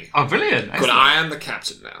biography. Oh, brilliant. But Excellent. I am the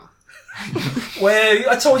captain now. Well,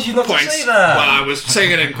 I told you not to Points. say that. Well, I was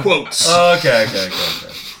saying it in quotes. Okay.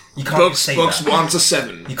 You can't books just say books that. 1 to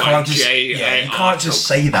 7. You by can't just, J.A.R. you can't just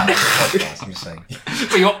say that on the podcast, I'm saying. But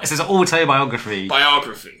it's an autobiography.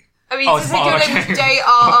 Biography. I mean, Oh, to it's say your not- name okay. is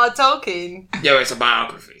J.R.R. Tolkien. Yeah, it's a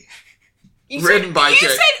biography. You Written said, by you J-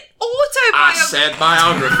 said I autobiography. said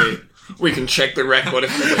biography. We can check the record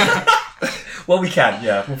if we want. Well, we can,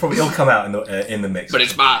 yeah. It'll come out in the mix. But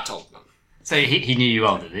it's by Tolkien. So he knew you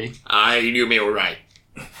well, did he? He knew me all right.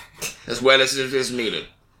 As well as it is needed.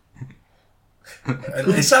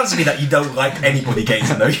 It sounds to me that you don't like anybody getting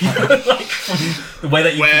to know you. Like, from the way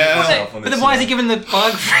that you keep Well- yourself on But this. then why is he giving the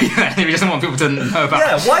biography then? If he doesn't want people to know about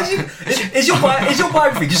Yeah, why is you? Is your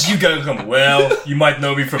biography just you going, well, you might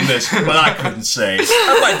know me from this, but I couldn't say.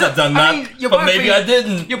 I might have done that, mean, your but maybe I biography-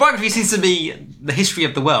 didn't. Your biography seems to be the history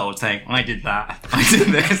of the world, saying, I did that, I did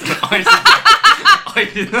this, I did that, I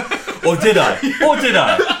did that. Or did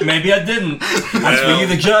I? Maybe I didn't. That's for you,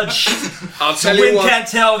 the judge. I'll The tell you wind what. can't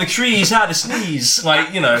tell the trees how to sneeze.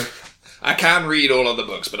 Like, you know. I can't read all of the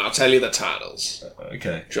books, but I'll tell you the titles.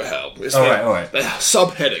 Okay. Which will help. It's All the- right. The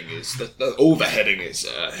subheading is the overheading is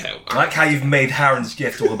help. I like how you've made Harren's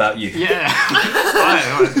gift all about you. Yeah.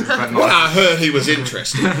 When I heard he was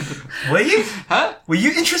interested, Were you? Huh? Were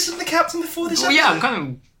you interested in the captain before this? Well, yeah, I'm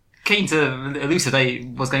kind of keen to elucidate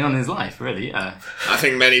what's going on in his life, really. I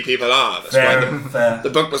think many people are. That's why Fair.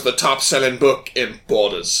 the book was the top-selling book in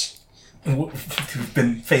Borders. We've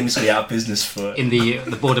been famously out of business for. In the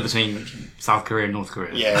border between South Korea and North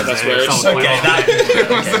Korea. Yeah, that's where it's sold Okay, quite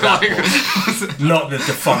that, not the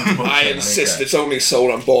defunct book. I chain, insist okay. it's only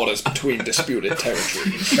sold on borders between disputed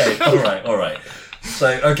territories. Okay, all right. So,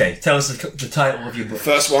 okay, tell us the title of your book.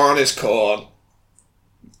 First one is called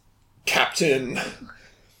Captain.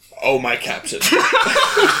 Oh, my Captain.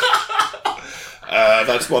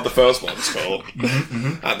 That's what the first one's called.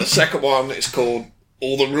 And the second one is called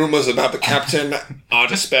All the Rumours About the Captain Are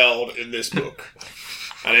Dispelled in This Book.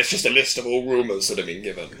 And it's just a list of all rumours that have been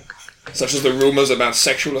given. Such as the rumours about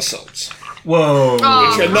sexual assaults. Whoa.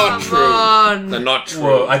 Which are not true. on. They're not true.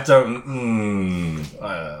 Well, I don't.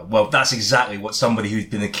 Well, that's exactly what somebody who's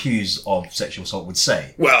been accused of sexual assault would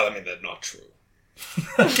say. Well, I mean, they're not true.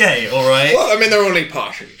 Okay, all right. Well, I mean, they're only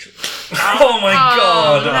partially true. Oh my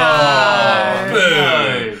god! No.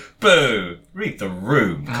 Oh, boo! Read the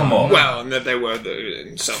room. Come on. Well, and that they were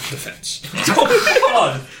in self-defense. Oh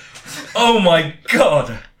god! Oh my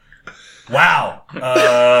god! Wow.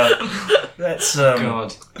 That's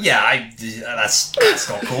God. Yeah, that's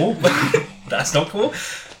not cool. That's not cool.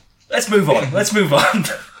 Let's move on.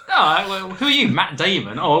 Oh, well, who are you, Matt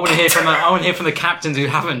Damon? Oh, I want to hear from the captains who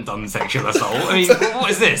haven't done sexual assault. I mean,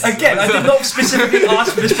 what is this? Again, I did not specifically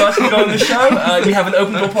ask for this person to go on the show. We have an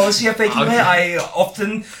open door policy at Baking Okay. here. I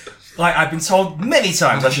often, I've been told many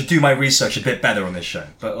times I should do my research a bit better on this show.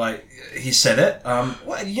 But, he said it.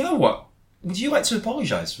 Well, you know what? Would you like to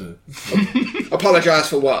apologise for Apologise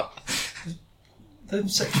for what? the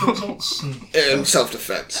sexual assaults? In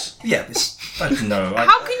self-defense. Yeah, I don't know.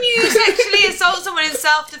 How can you sexually assault someone in I don't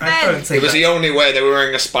self-defense? think It was that- the only way they were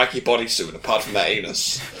wearing a spiky bodysuit apart from their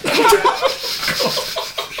anus.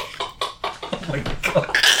 Oh my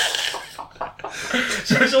god.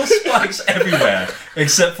 So there's all spikes everywhere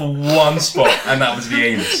except for one spot, and that was the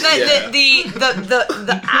anus. Yeah.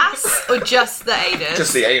 The ass or just the anus?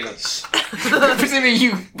 Just the anus. Presumably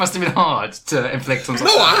you must have been hard to inflict some sort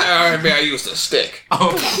No, of... I used a stick.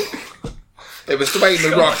 Oh. It was Dwayne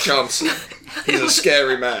The Rock Johnson. He's a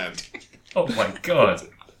scary man. Oh my god.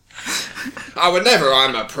 I would never,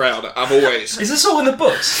 I've always Is this all in the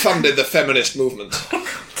books? funded the feminist movement.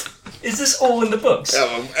 Is this all in the books?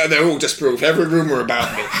 And they're all disproved. Every rumour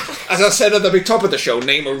about me. As I said at the top of the show,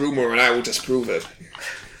 name a rumour and I will disprove it.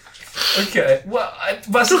 Okay, well,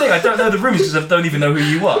 that's the thing, I don't know the rumours because I don't even know who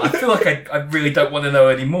you are. I feel like I really don't want to know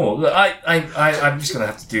anymore. Look, I'm just going to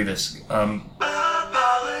have to do this.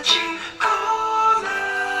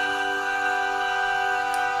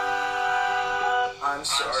 I'm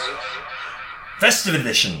sorry. Festive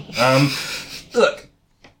edition. Look,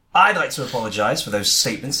 I'd like to apologise for those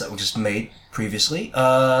statements that were just made previously.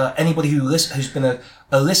 Anybody who's been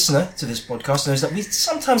a listener to this podcast knows that we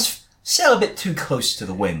sometimes sail a bit too close to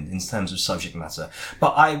the wind in terms of subject matter.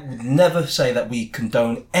 But I would never say that we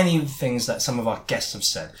condone any of the things that some of our guests have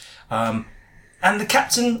said. And the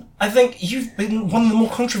captain, I think you've been one of the more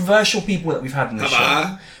controversial people that we've had in the show.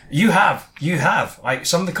 I? You have. Like,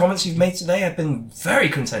 some of the comments you've made today have been very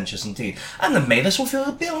contentious indeed. And they've made us all feel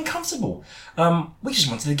a bit uncomfortable. We just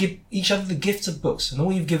wanted to give each other the gift of books, and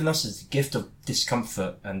all you've given us is the gift of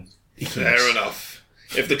discomfort and ickiness. Fair enough.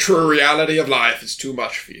 If the true reality of life is too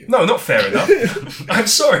much for you. No, not fair enough. I'm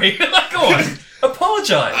sorry. Go on.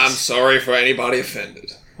 Apologise. I'm sorry for anybody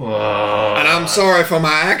offended. Whoa. And I'm sorry for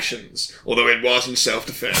my actions, although it wasn't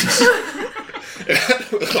self-defense.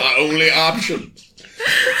 It was my only option.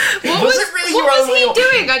 What Was was, it really what your was only he option?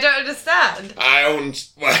 doing? I don't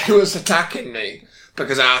understand. He was attacking me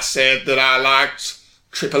because I said that I liked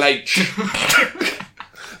Triple H.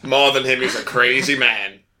 More than him, he's a crazy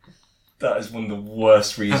man. That is one of the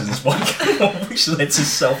worst reasons why which led to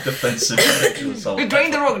self-defensive sexual assault. But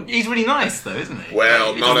Dwayne The Rock, he's really nice, though, isn't he?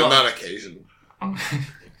 Well, He not does on a lot- that occasion.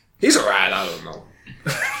 He's alright, I don't know.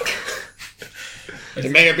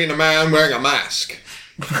 It may have been a man wearing a mask.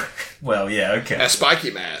 Well, yeah, okay. A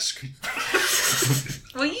spiky mask.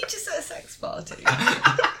 Were you just at a sex party?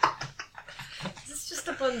 Is this just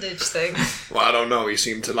a bondage thing? Well, I don't know, he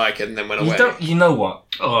seemed to like it and then went away. You know what?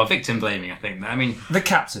 Oh, victim blaming, I think. I mean, The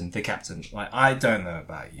captain. Like, I don't know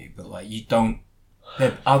about you, but like, you don't.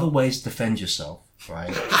 There are other ways to defend yourself,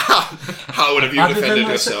 right? How would have you Other than defended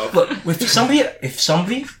myself. yourself? Look, if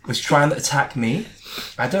somebody was trying to attack me,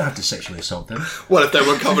 I don't have to sexually assault them. What if they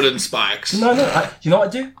were covered in spikes? No. You know what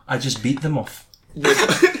I do? I just beat them off.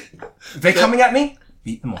 If they're coming at me,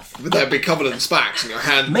 beat them off. Would they be covered in spikes and your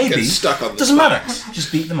hand Maybe. gets stuck on the Doesn't matter. spikes? Just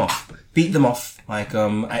beat them off. Beat them off. Like,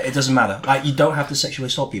 it doesn't matter. Like, you don't have to sexually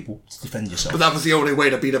assault people to defend yourself. But that was the only way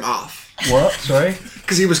to beat him off. What? Sorry?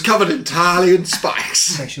 Because he was covered entirely in spikes.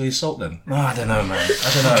 Sexually assault them? Oh, I don't know, man.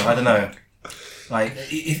 I don't know. Like,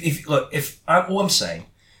 all I'm saying,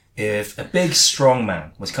 if a big, strong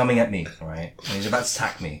man was coming at me, right, and he's about to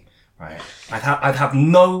attack me, right, I'd have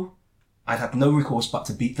no recourse but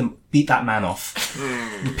to beat that man off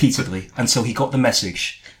repeatedly until he got the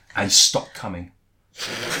message and stopped coming.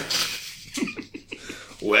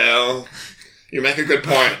 Well, you make a good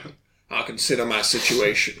point. I'll consider my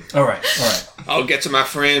situation. All right. I'll get to my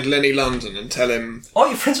friend Lenny London and tell him... Oh,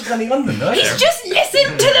 you're friends with Lenny London, are you? Just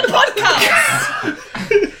listen to the podcast!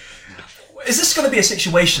 Is this going to be a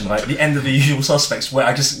situation like the end of The Usual Suspects where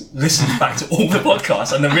I just listen back to all the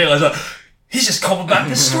podcasts and then realise that he's just cobbled back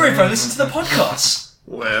this story if I listen to the podcast?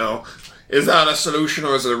 Well, is that a solution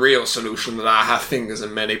or is it a real solution that I have fingers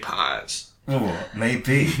in many pies? Oh,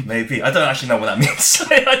 maybe. I don't actually know what that means.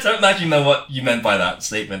 I don't actually know what you meant by that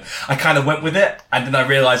statement. I kind of went with it, and then I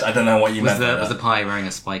realised I don't know what you meant by was the that. pie wearing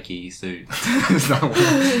a spiky suit? Is that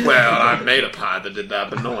what- Well, I made a pie that did that,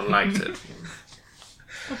 but no one liked it.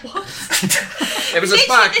 What? It was a Literally,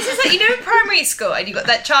 spike. this is like, you know, in primary school, and you've got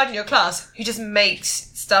that child in your class who just makes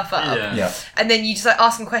stuff up. Yeah. And then you just like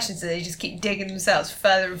ask them questions and they just keep digging themselves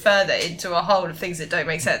further and further into a hole of things that don't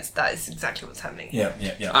make sense. That is exactly what's happening. Yeah.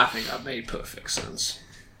 I think that made perfect sense.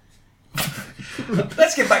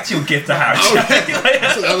 Let's get back to your gift to Harry.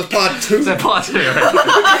 So that was part 2. Is that part 2?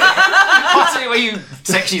 Part 2 where you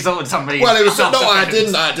sexually assaulted somebody. Well, it was no, I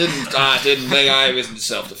self-defense. didn't think I was in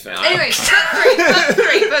self-defense. Anyway,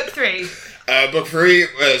 book three. Book 3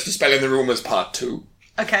 was Dispelling the Rumours Part 2.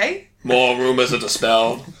 Okay. More rumours are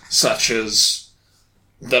dispelled, such as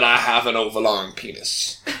that I have an overlong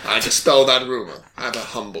penis. I dispel that rumour. I have a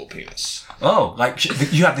humble penis. Oh, like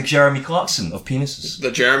you have the Jeremy Clarkson of penises. The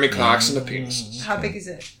Jeremy Clarkson of penises. How big is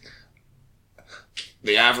it?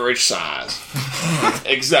 The average size.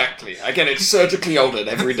 Exactly. I get it surgically altered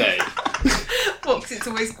every day. What, 'cause it's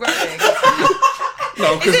always growing?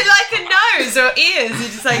 No, Is it like a nose or ears? You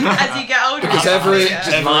just like, as you get older, because you get every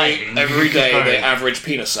bigger? every day Right. the average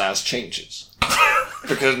penis size changes.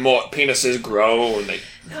 Because more penises grow and they...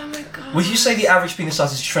 Oh my god. Would you say the average penis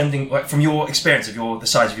size is trending, like from your experience of the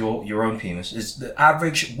size of your own penis, is the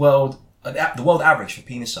average world average for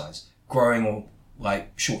penis size growing or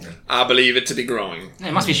like shortening? I believe it to be growing. No,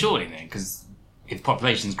 it must be shortening then, because if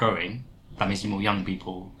population's growing, that means more young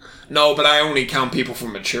people. No, but I only count people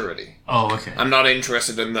from maturity. Oh, okay. I'm not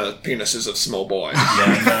interested in the penises of small boys.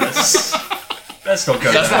 Yeah, no, let's not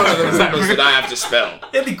go That's there. one of the rumors that I have dispelled.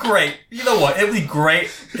 It'd be great. You know what? It'd be great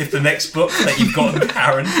if the next book that you've gotten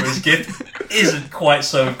Aaron for his gift isn't quite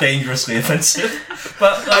so dangerously offensive.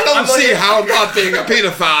 But I don't see how not being a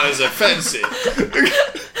paedophile is offensive.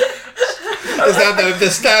 Is that the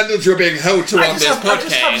standards you're being held to on this I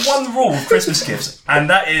just have podcast? one rule with Christmas gifts, and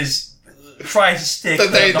that is try to stick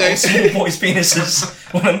That they- the whole small boys' penises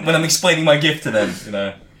when I'm explaining my gift to them. You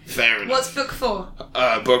know. Fair enough. What's book 4?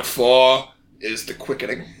 Book 4 is The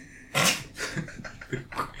Quickening.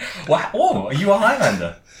 What? Oh, are you a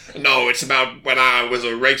Highlander? No, it's about when I was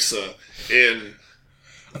a racer in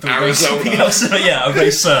Something Arizona. else? Yeah, a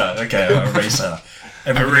racer. Okay, a racer.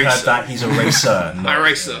 Everybody heard that he's a racer. A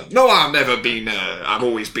racer. No, I've never been. I've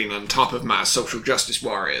always been on top of my social justice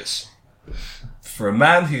warriors. For a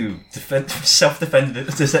man who defended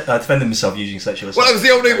himself using sexual assault. Well, it was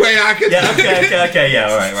the only way I could. Yeah. Okay.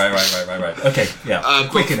 Yeah. All right. Okay. Yeah.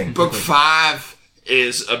 Quickening. Book 5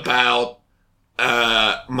 is about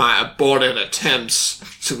my aborted attempts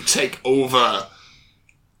to take over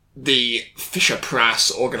the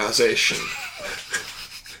Fisher-Price organization,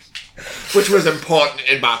 which was important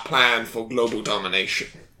in my plan for global domination.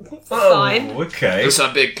 Fine. Okay. It's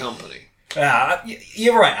a big company. Yeah,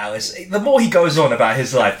 you're right, Alice. The more he goes on about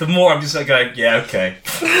his life, the more I'm just like going, yeah, okay.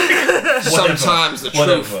 Sometimes the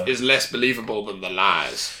truth Whatever. is less believable than the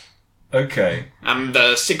lies. Okay. And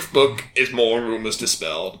the 6th book is more rumors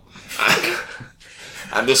dispelled.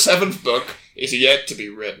 And the 7th book is yet to be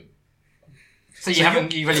written. So you've only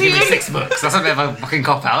given me 6 books. That's a bit of a fucking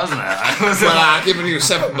cop out, isn't it? Well, I've given you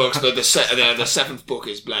 7 books, but the 7th book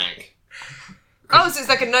is blank. Oh, so it's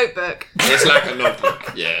like a notebook. It's like a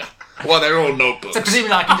notebook, yeah. Well, they're all notebooks. So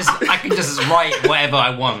presumably I can just write whatever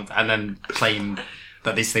I want and then claim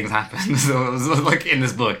that these things happen. So like in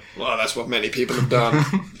this book. Well, that's what many people have done.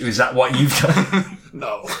 Is that what you've done?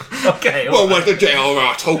 No. Okay. Well, what the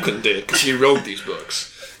J.R.R. Tolkien did, because he wrote these books.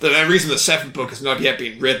 The reason the 7th book has not yet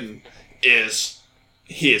been written is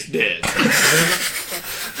he is dead.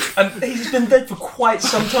 And he's been dead for quite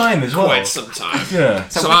some time as well. Quite some time. Yeah.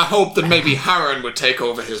 So I hope that maybe Harren would take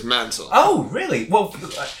over his mantle. Oh, really? Well,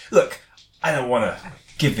 look, I don't want to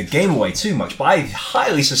give the game away too much, but I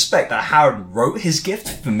highly suspect that Howard wrote his gift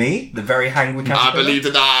for me, the very hangry caterpillar. I believe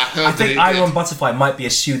that I heard I that think he Iron did. Butterfly might be a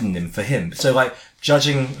pseudonym for him. So, like,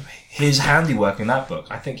 judging his handiwork in that book,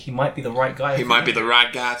 I think he might be the right guy. He might be the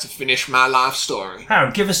right guy to finish my life story.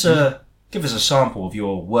 Howard, give us a sample of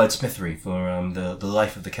your wordsmithery for the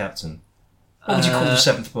life of the captain. What would you call the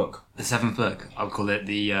 7th book? The 7th book. I'll call it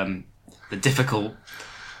the difficult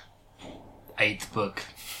 8th book.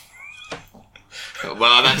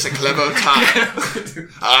 Well, that's a clever title.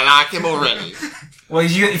 I like him already. Well,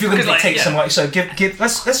 if you're going to take yeah. some, like, so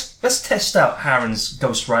let's test out Harren's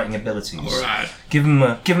ghostwriting abilities. All right. Give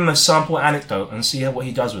him a sample anecdote and see what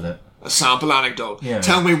he does with it. A sample anecdote. Yeah.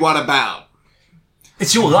 Tell me what about.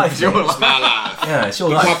 It's your life. your mate. life. My life. Yeah, it's your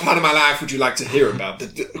What life. part of my life would you like to hear about?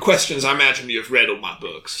 The questions, I imagine you've read all my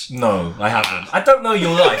books. No, I haven't. I don't know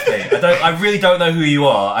your life, mate. I really don't know who you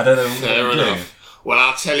are. I don't know what Fair you do. enough. Well,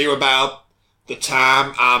 I'll tell you about the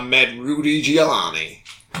time I met Rudy Giuliani.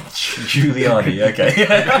 Giuliani. Okay.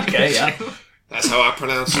 Okay. Yeah. That's how I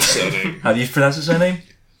pronounce his surname. How do you pronounce his surname?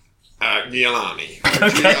 Giuliani.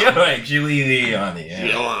 Okay. All right. Giuliani. Yeah.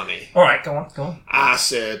 Giuliani. All right. Go on. I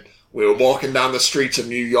said, we were walking down the streets of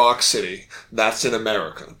New York City. That's in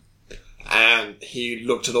America. And he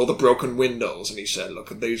looked at all the broken windows and he said, look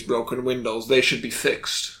at these broken windows. They should be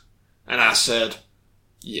fixed. And I said,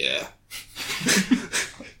 yeah.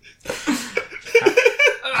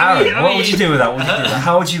 Aaron, what would you do with that?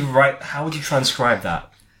 How would you write? How would you transcribe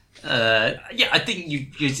that? Yeah, I think you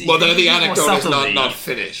Well, no, the more anecdote is subtly. not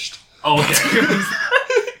finished. Oh, okay.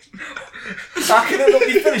 How can it not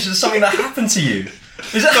be finished? It's something that happened to you.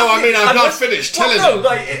 Is that No, I mean, I'm not finished telling no, you.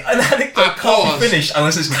 like an anecdote I can't paused. be finished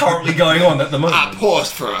unless it's currently going on at the moment. I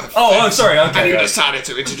paused for a Oh, sorry. and Okay. you right. decided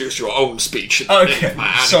to introduce your own speech at the end Okay. of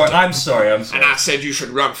my Sorry. anecdote. I'm sorry. And I said you should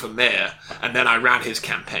run for mayor, and then I ran his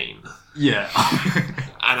campaign. Yeah.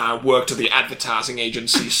 And I worked at the advertising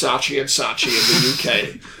agency Saatchi & Saatchi in the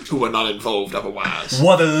UK, who were not involved otherwise.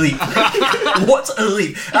 What a leap! What a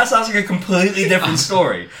leap! That sounds like a completely different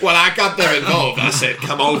story. Well, I got them involved. I said,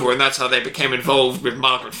 come over, and that's how they became involved with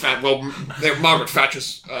Margaret Thatcher. Well, Margaret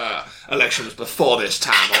Thatcher's election was before this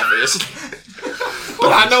time, obviously.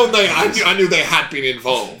 But I knew they had been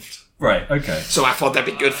involved. Right. Okay. So I thought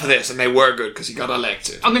that'd be good for this, and they were good because he got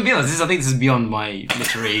elected. I'm gonna be honest. I think this is beyond my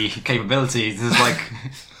literary capabilities. This is like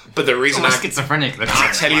But the reason almost schizophrenic.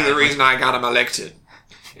 I'll tell you the reason I got him elected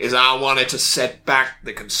is I wanted to set back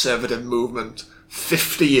the conservative movement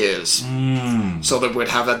 50 years so that we'd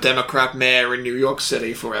have a Democrat mayor in New York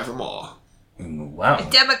City forevermore. Wow.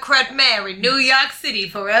 Democrat mayor in New York City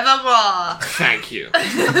forevermore. Thank you.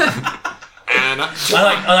 And I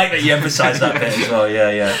like that you emphasise that bit as well.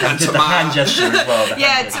 Yeah. And did the hand gesture as well. the hand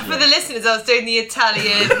Yeah, gesture. for the listeners, I was doing the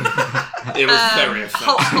Italian it was very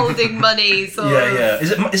effective. holding money. Sort of. Yeah.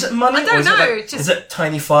 Is it money? I don't or is know, It like, just- is it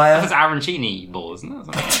tiny fire? That's arancini balls, isn't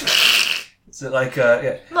it? Is it like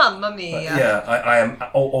yeah? Mamma mia. Yeah. I am.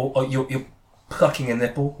 Or you're plucking a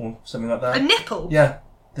nipple or something like that. A nipple? Yeah.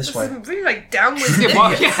 This way. Really like downwards. Yeah,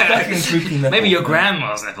 well, yeah. Fucking droopy nipple. Maybe your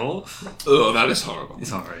grandma's nipple. Oh, that is horrible.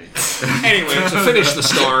 It's not very. Anyway, to finish the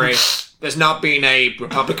story, there's not been a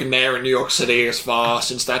Republican mayor in New York City as far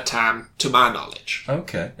since that time, to my knowledge.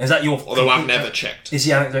 Okay. Is that your... Although I've never checked. Is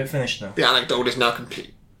the anecdote finished now? The anecdote is now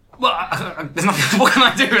complete. Well, there's nothing. What can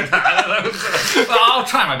I do with that? Well, I'll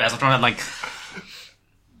try my best. I'll try to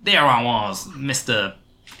There I was, Mr.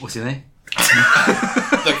 What's your name?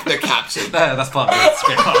 The captain. That's part of the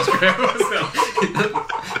script.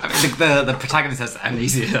 I mean, the protagonist has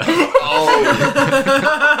amnesia. Oh.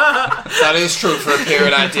 That is true. For a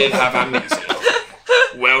period, I did have amnesia.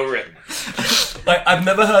 Well written. Like, I've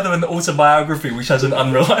never heard of an autobiography which has an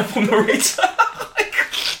unreliable narrator.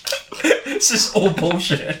 It's just all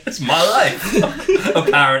bullshit. It's my life.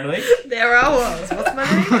 Apparently. There I was. What's my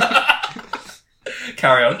name?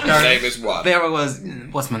 Carry on. His name is what? There I was.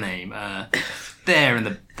 What's my name? There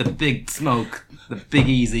in the big smoke, the big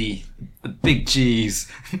easy, the big cheese,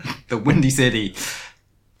 the windy city,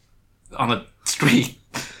 on a street.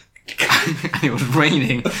 And it was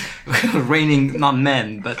raining. It was raining, not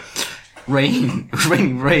men, but rain. It was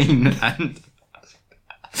raining rain. And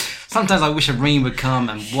sometimes I wish a rain would come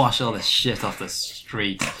and wash all this shit off the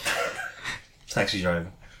street. Taxi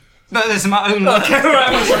driver. No, this is my own. Okay,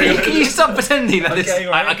 right. Can you stop pretending that Okay,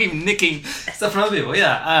 right. I keep nicking stuff from other people?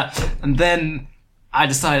 Yeah. And then I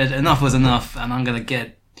decided enough was enough, and I'm gonna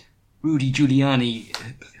get Rudy Giuliani,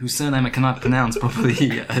 whose surname I cannot pronounce properly,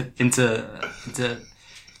 to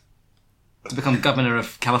become governor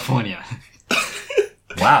of California.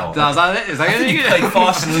 Wow. Is that it? Is that I think you played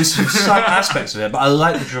fast and loose with some aspects of it, but I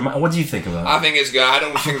like the drama. What do you think about it? I think it's good. I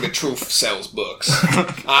don't think the truth sells books.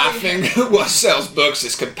 I think what sells books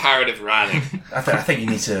is comparative writing. I think you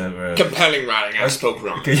need to... Compelling writing, I spoke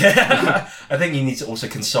wrong. Yeah, I think you need to also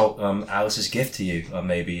consult Alice's gift to you,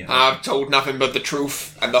 maybe. I've told nothing but the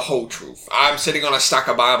truth and the whole truth. I'm sitting on a stack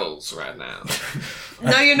of Bibles right now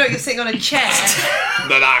No, you're not. You're sitting on a chair.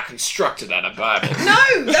 that I constructed out of Bible. No,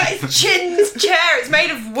 that is Chin's chair. It's made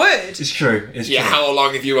of wood. It's true. It's Yeah, true. how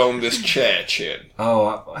long have you owned this chair, Chin?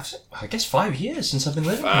 Oh, I guess 5 years since I've been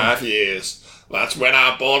living here. 5 years. That's when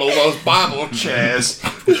I bought all those Bible chairs.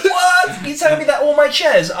 What? You telling me that all my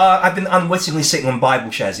chairs? I've been unwittingly sitting on Bible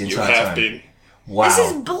chairs the You entire have time. been. Wow. This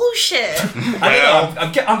is bullshit. I don't know.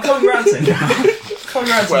 I'm coming around to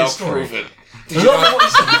Well, your story. prove it. I love what you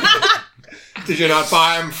said. Did you not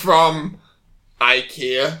buy them from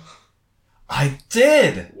IKEA? I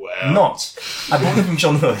did. Well. Not. I bought them from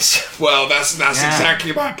John Lewis. Well, that's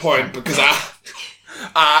exactly my point, because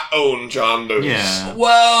I own John Lewis. Yeah.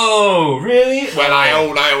 Whoa, really? Well, I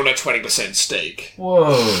own a 20% stake.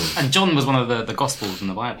 Whoa. And John was one of the Gospels in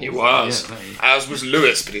the Bible. He was. Yeah, very- As was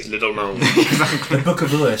Lewis, but he's little known. The Book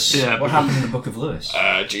of Lewis. Yeah, What happened in the Book of Lewis?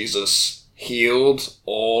 Jesus healed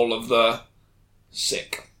all of the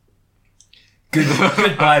sick. Good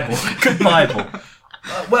Bible. Good Bible.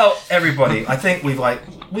 Well, everybody, I think we've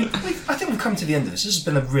come to the end of this. This has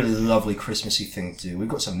been a really lovely Christmassy thing to do. We've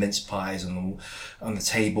got some mince pies on the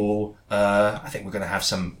table. I think we're going to have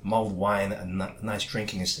some mulled wine and nice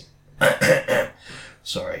drinking.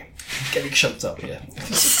 Sorry, getting choked up here.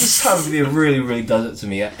 This time of year really, really does it to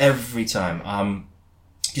me every time.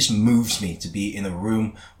 Just moves me to be in a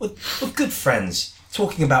room with good friends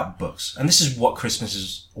talking about books. And this is what Christmas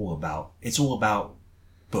is all about. It's all about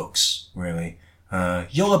books, really.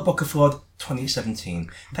 Yola Book of Lord 2017.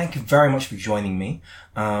 Thank you very much for joining me.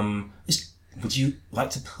 Would you like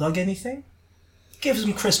to plug anything? Give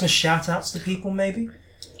some Christmas shout-outs to people, maybe?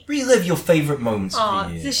 Relive your favourite moments Oh, of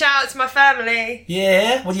the it's year. a shout out to my family.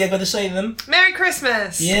 Yeah? What do you got to say to them? Merry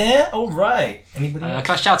Christmas. Yeah? Alright. Anybody else?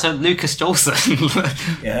 Can I shout out to Lucas Jolson?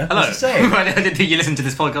 Yeah? Hello. What's he saying? I didn't think you listened to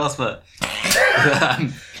this podcast, but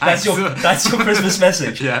That's your Christmas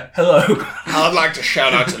message. Yeah. Hello. I'd like to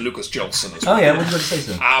shout out to Lucas Johnson as well. Oh yeah, what do you got to say to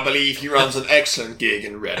them? I believe he runs an excellent gig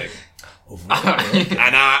in Reading. Oh, really?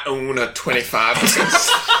 And I own a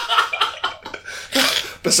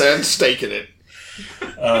 25% stake in it.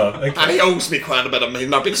 Oh, okay. And he owes me quite a bit of money.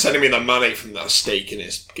 He's not been sending me the money from that stake in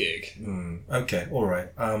his gig. Okay, alright.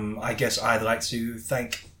 I guess I'd like to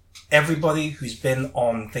thank everybody who's been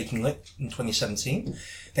on Faking Lit in 2017.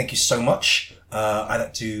 Thank you so much. I'd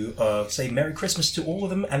like to say Merry Christmas to all of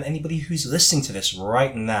them and anybody who's listening to this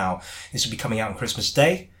right now. This will be coming out on Christmas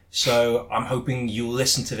Day, so I'm hoping you'll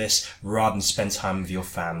listen to this rather than spend time with your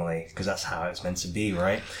family, because that's how it's meant to be,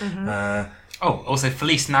 right? also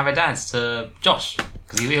Feliz Navidad to Josh,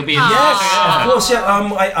 because he'll be in Yes, of course.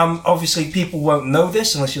 Yeah. Obviously, people won't know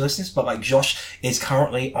this unless you listen to this, but like Josh is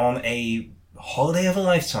currently on a holiday of a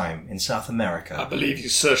lifetime in South I America. believe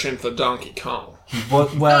he's searching for Donkey Kong.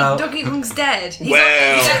 Well, Donkey Kong's dead. He's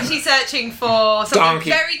Well. actually searching for something Donkey.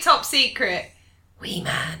 very top secret. Wee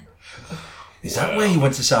Man. is that where he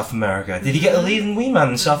went to South America? Did he get a lead in Wee Man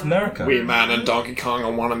in South America? Wee Man and Donkey Kong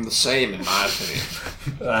are one and the same, in my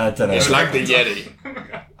opinion. I don't know. It's like the Yeti,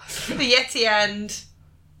 The Yeti and...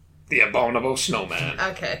 the abominable snowman.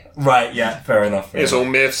 Okay. Right, yeah, fair enough. It's all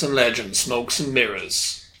myths and legends, smokes and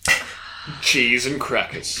mirrors, cheese and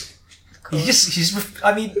crackers.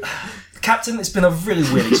 I mean, Captain, it's been a really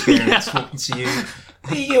weird experience talking to you.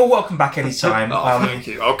 You're welcome back anytime. Oh, thank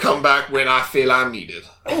you. I'll come back when I feel I'm needed.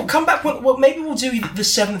 Oh, come back. Well, maybe we'll do the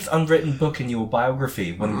 7th unwritten book in your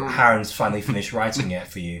biography when Harren's finally finished writing it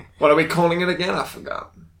for you. What are we calling it again? I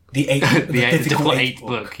forgot. The difficult eighth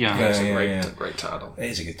book. Yeah. It's a yeah. great title. It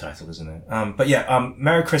is a good title, isn't it? But yeah,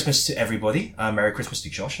 Merry Christmas to everybody. Merry Christmas to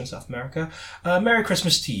Josh in South America. Merry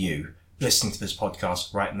Christmas to you listening to this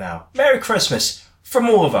podcast right now. Merry Christmas from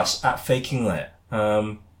all of us at Faking Lit.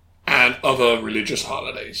 And other religious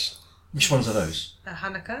holidays. Which ones are those?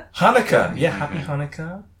 Hanukkah? Hanukkah. Yeah, happy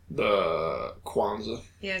Hanukkah. The Kwanzaa.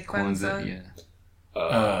 Yeah, Kwanzaa. Yeah.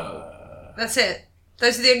 That's it.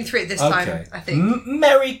 Those are the only three at this Okay. time, I think.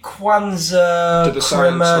 Merry Kwanzaa. Did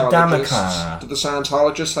the Did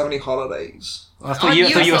Scientologists have any holidays? I thought you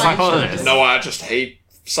were psychologist. No, I just hate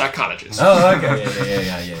psychologists. Oh, okay.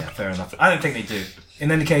 Yeah. Fair enough. I don't think they do.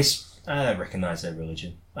 In any case, I don't recognise their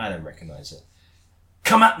religion. I don't recognise it.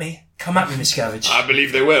 Come at me, Miscavige. I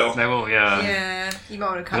believe they will. They will, yeah. Yeah, you might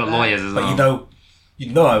want to cut We've got that. lawyers as well. But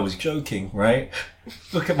you know I was joking, right?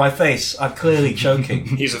 Look at my face. I'm clearly joking.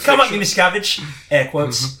 He's a Come at me, fiction- Miscavige. Air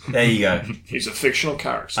quotes. There you go. He's a fictional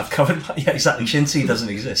character. I've covered. Yeah, exactly. Shinty doesn't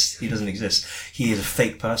exist. He doesn't exist. He is a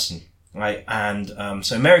fake person, right? And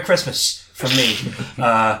so, Merry Christmas from me.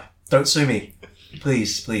 Don't sue me,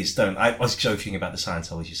 please don't. I was joking about the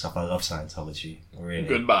Scientology stuff. I love Scientology. Really.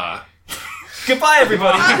 Goodbye. Goodbye,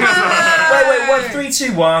 everybody. Wait, 1, 3,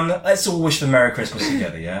 2, 1. Let's all wish for Merry Christmas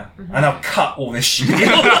together, yeah? And I'll cut all this shit. Went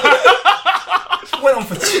on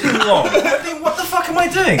for too long. What the fuck am I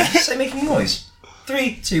doing? Say making noise.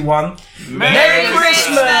 3, 2, 1. Merry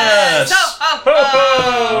Christmas! Ho,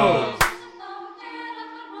 ho, ho!